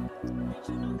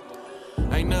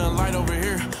 Ain't nothing light over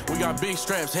here. We got big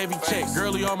straps, heavy check.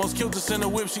 Girlie almost killed us in the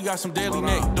whip, she got some deadly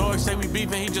neck. Dog say we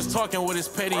beefing, he just talking with his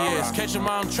petty ass. Catch him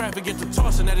out in traffic, get to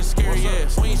tossing at his scary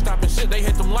ass. We ain't stopping shit, they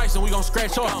hit them lights and we gon'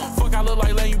 scratch off. Fuck, I look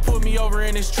like letting you put me over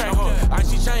in this track hole.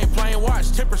 Icy chain, plain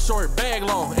watch, temper short, bag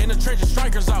long. In the trenches,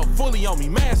 strikers out, fully on me,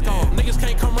 mask on. Niggas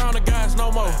can't come around the guys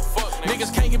no more.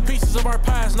 Niggas can't get pieces of our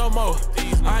pies no more.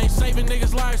 I ain't saving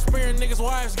niggas' lives, sparing niggas'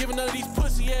 wives, giving none of these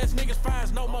pussy ass niggas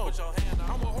fires no more.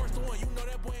 I'm a horse to one, you know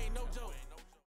that boy ain't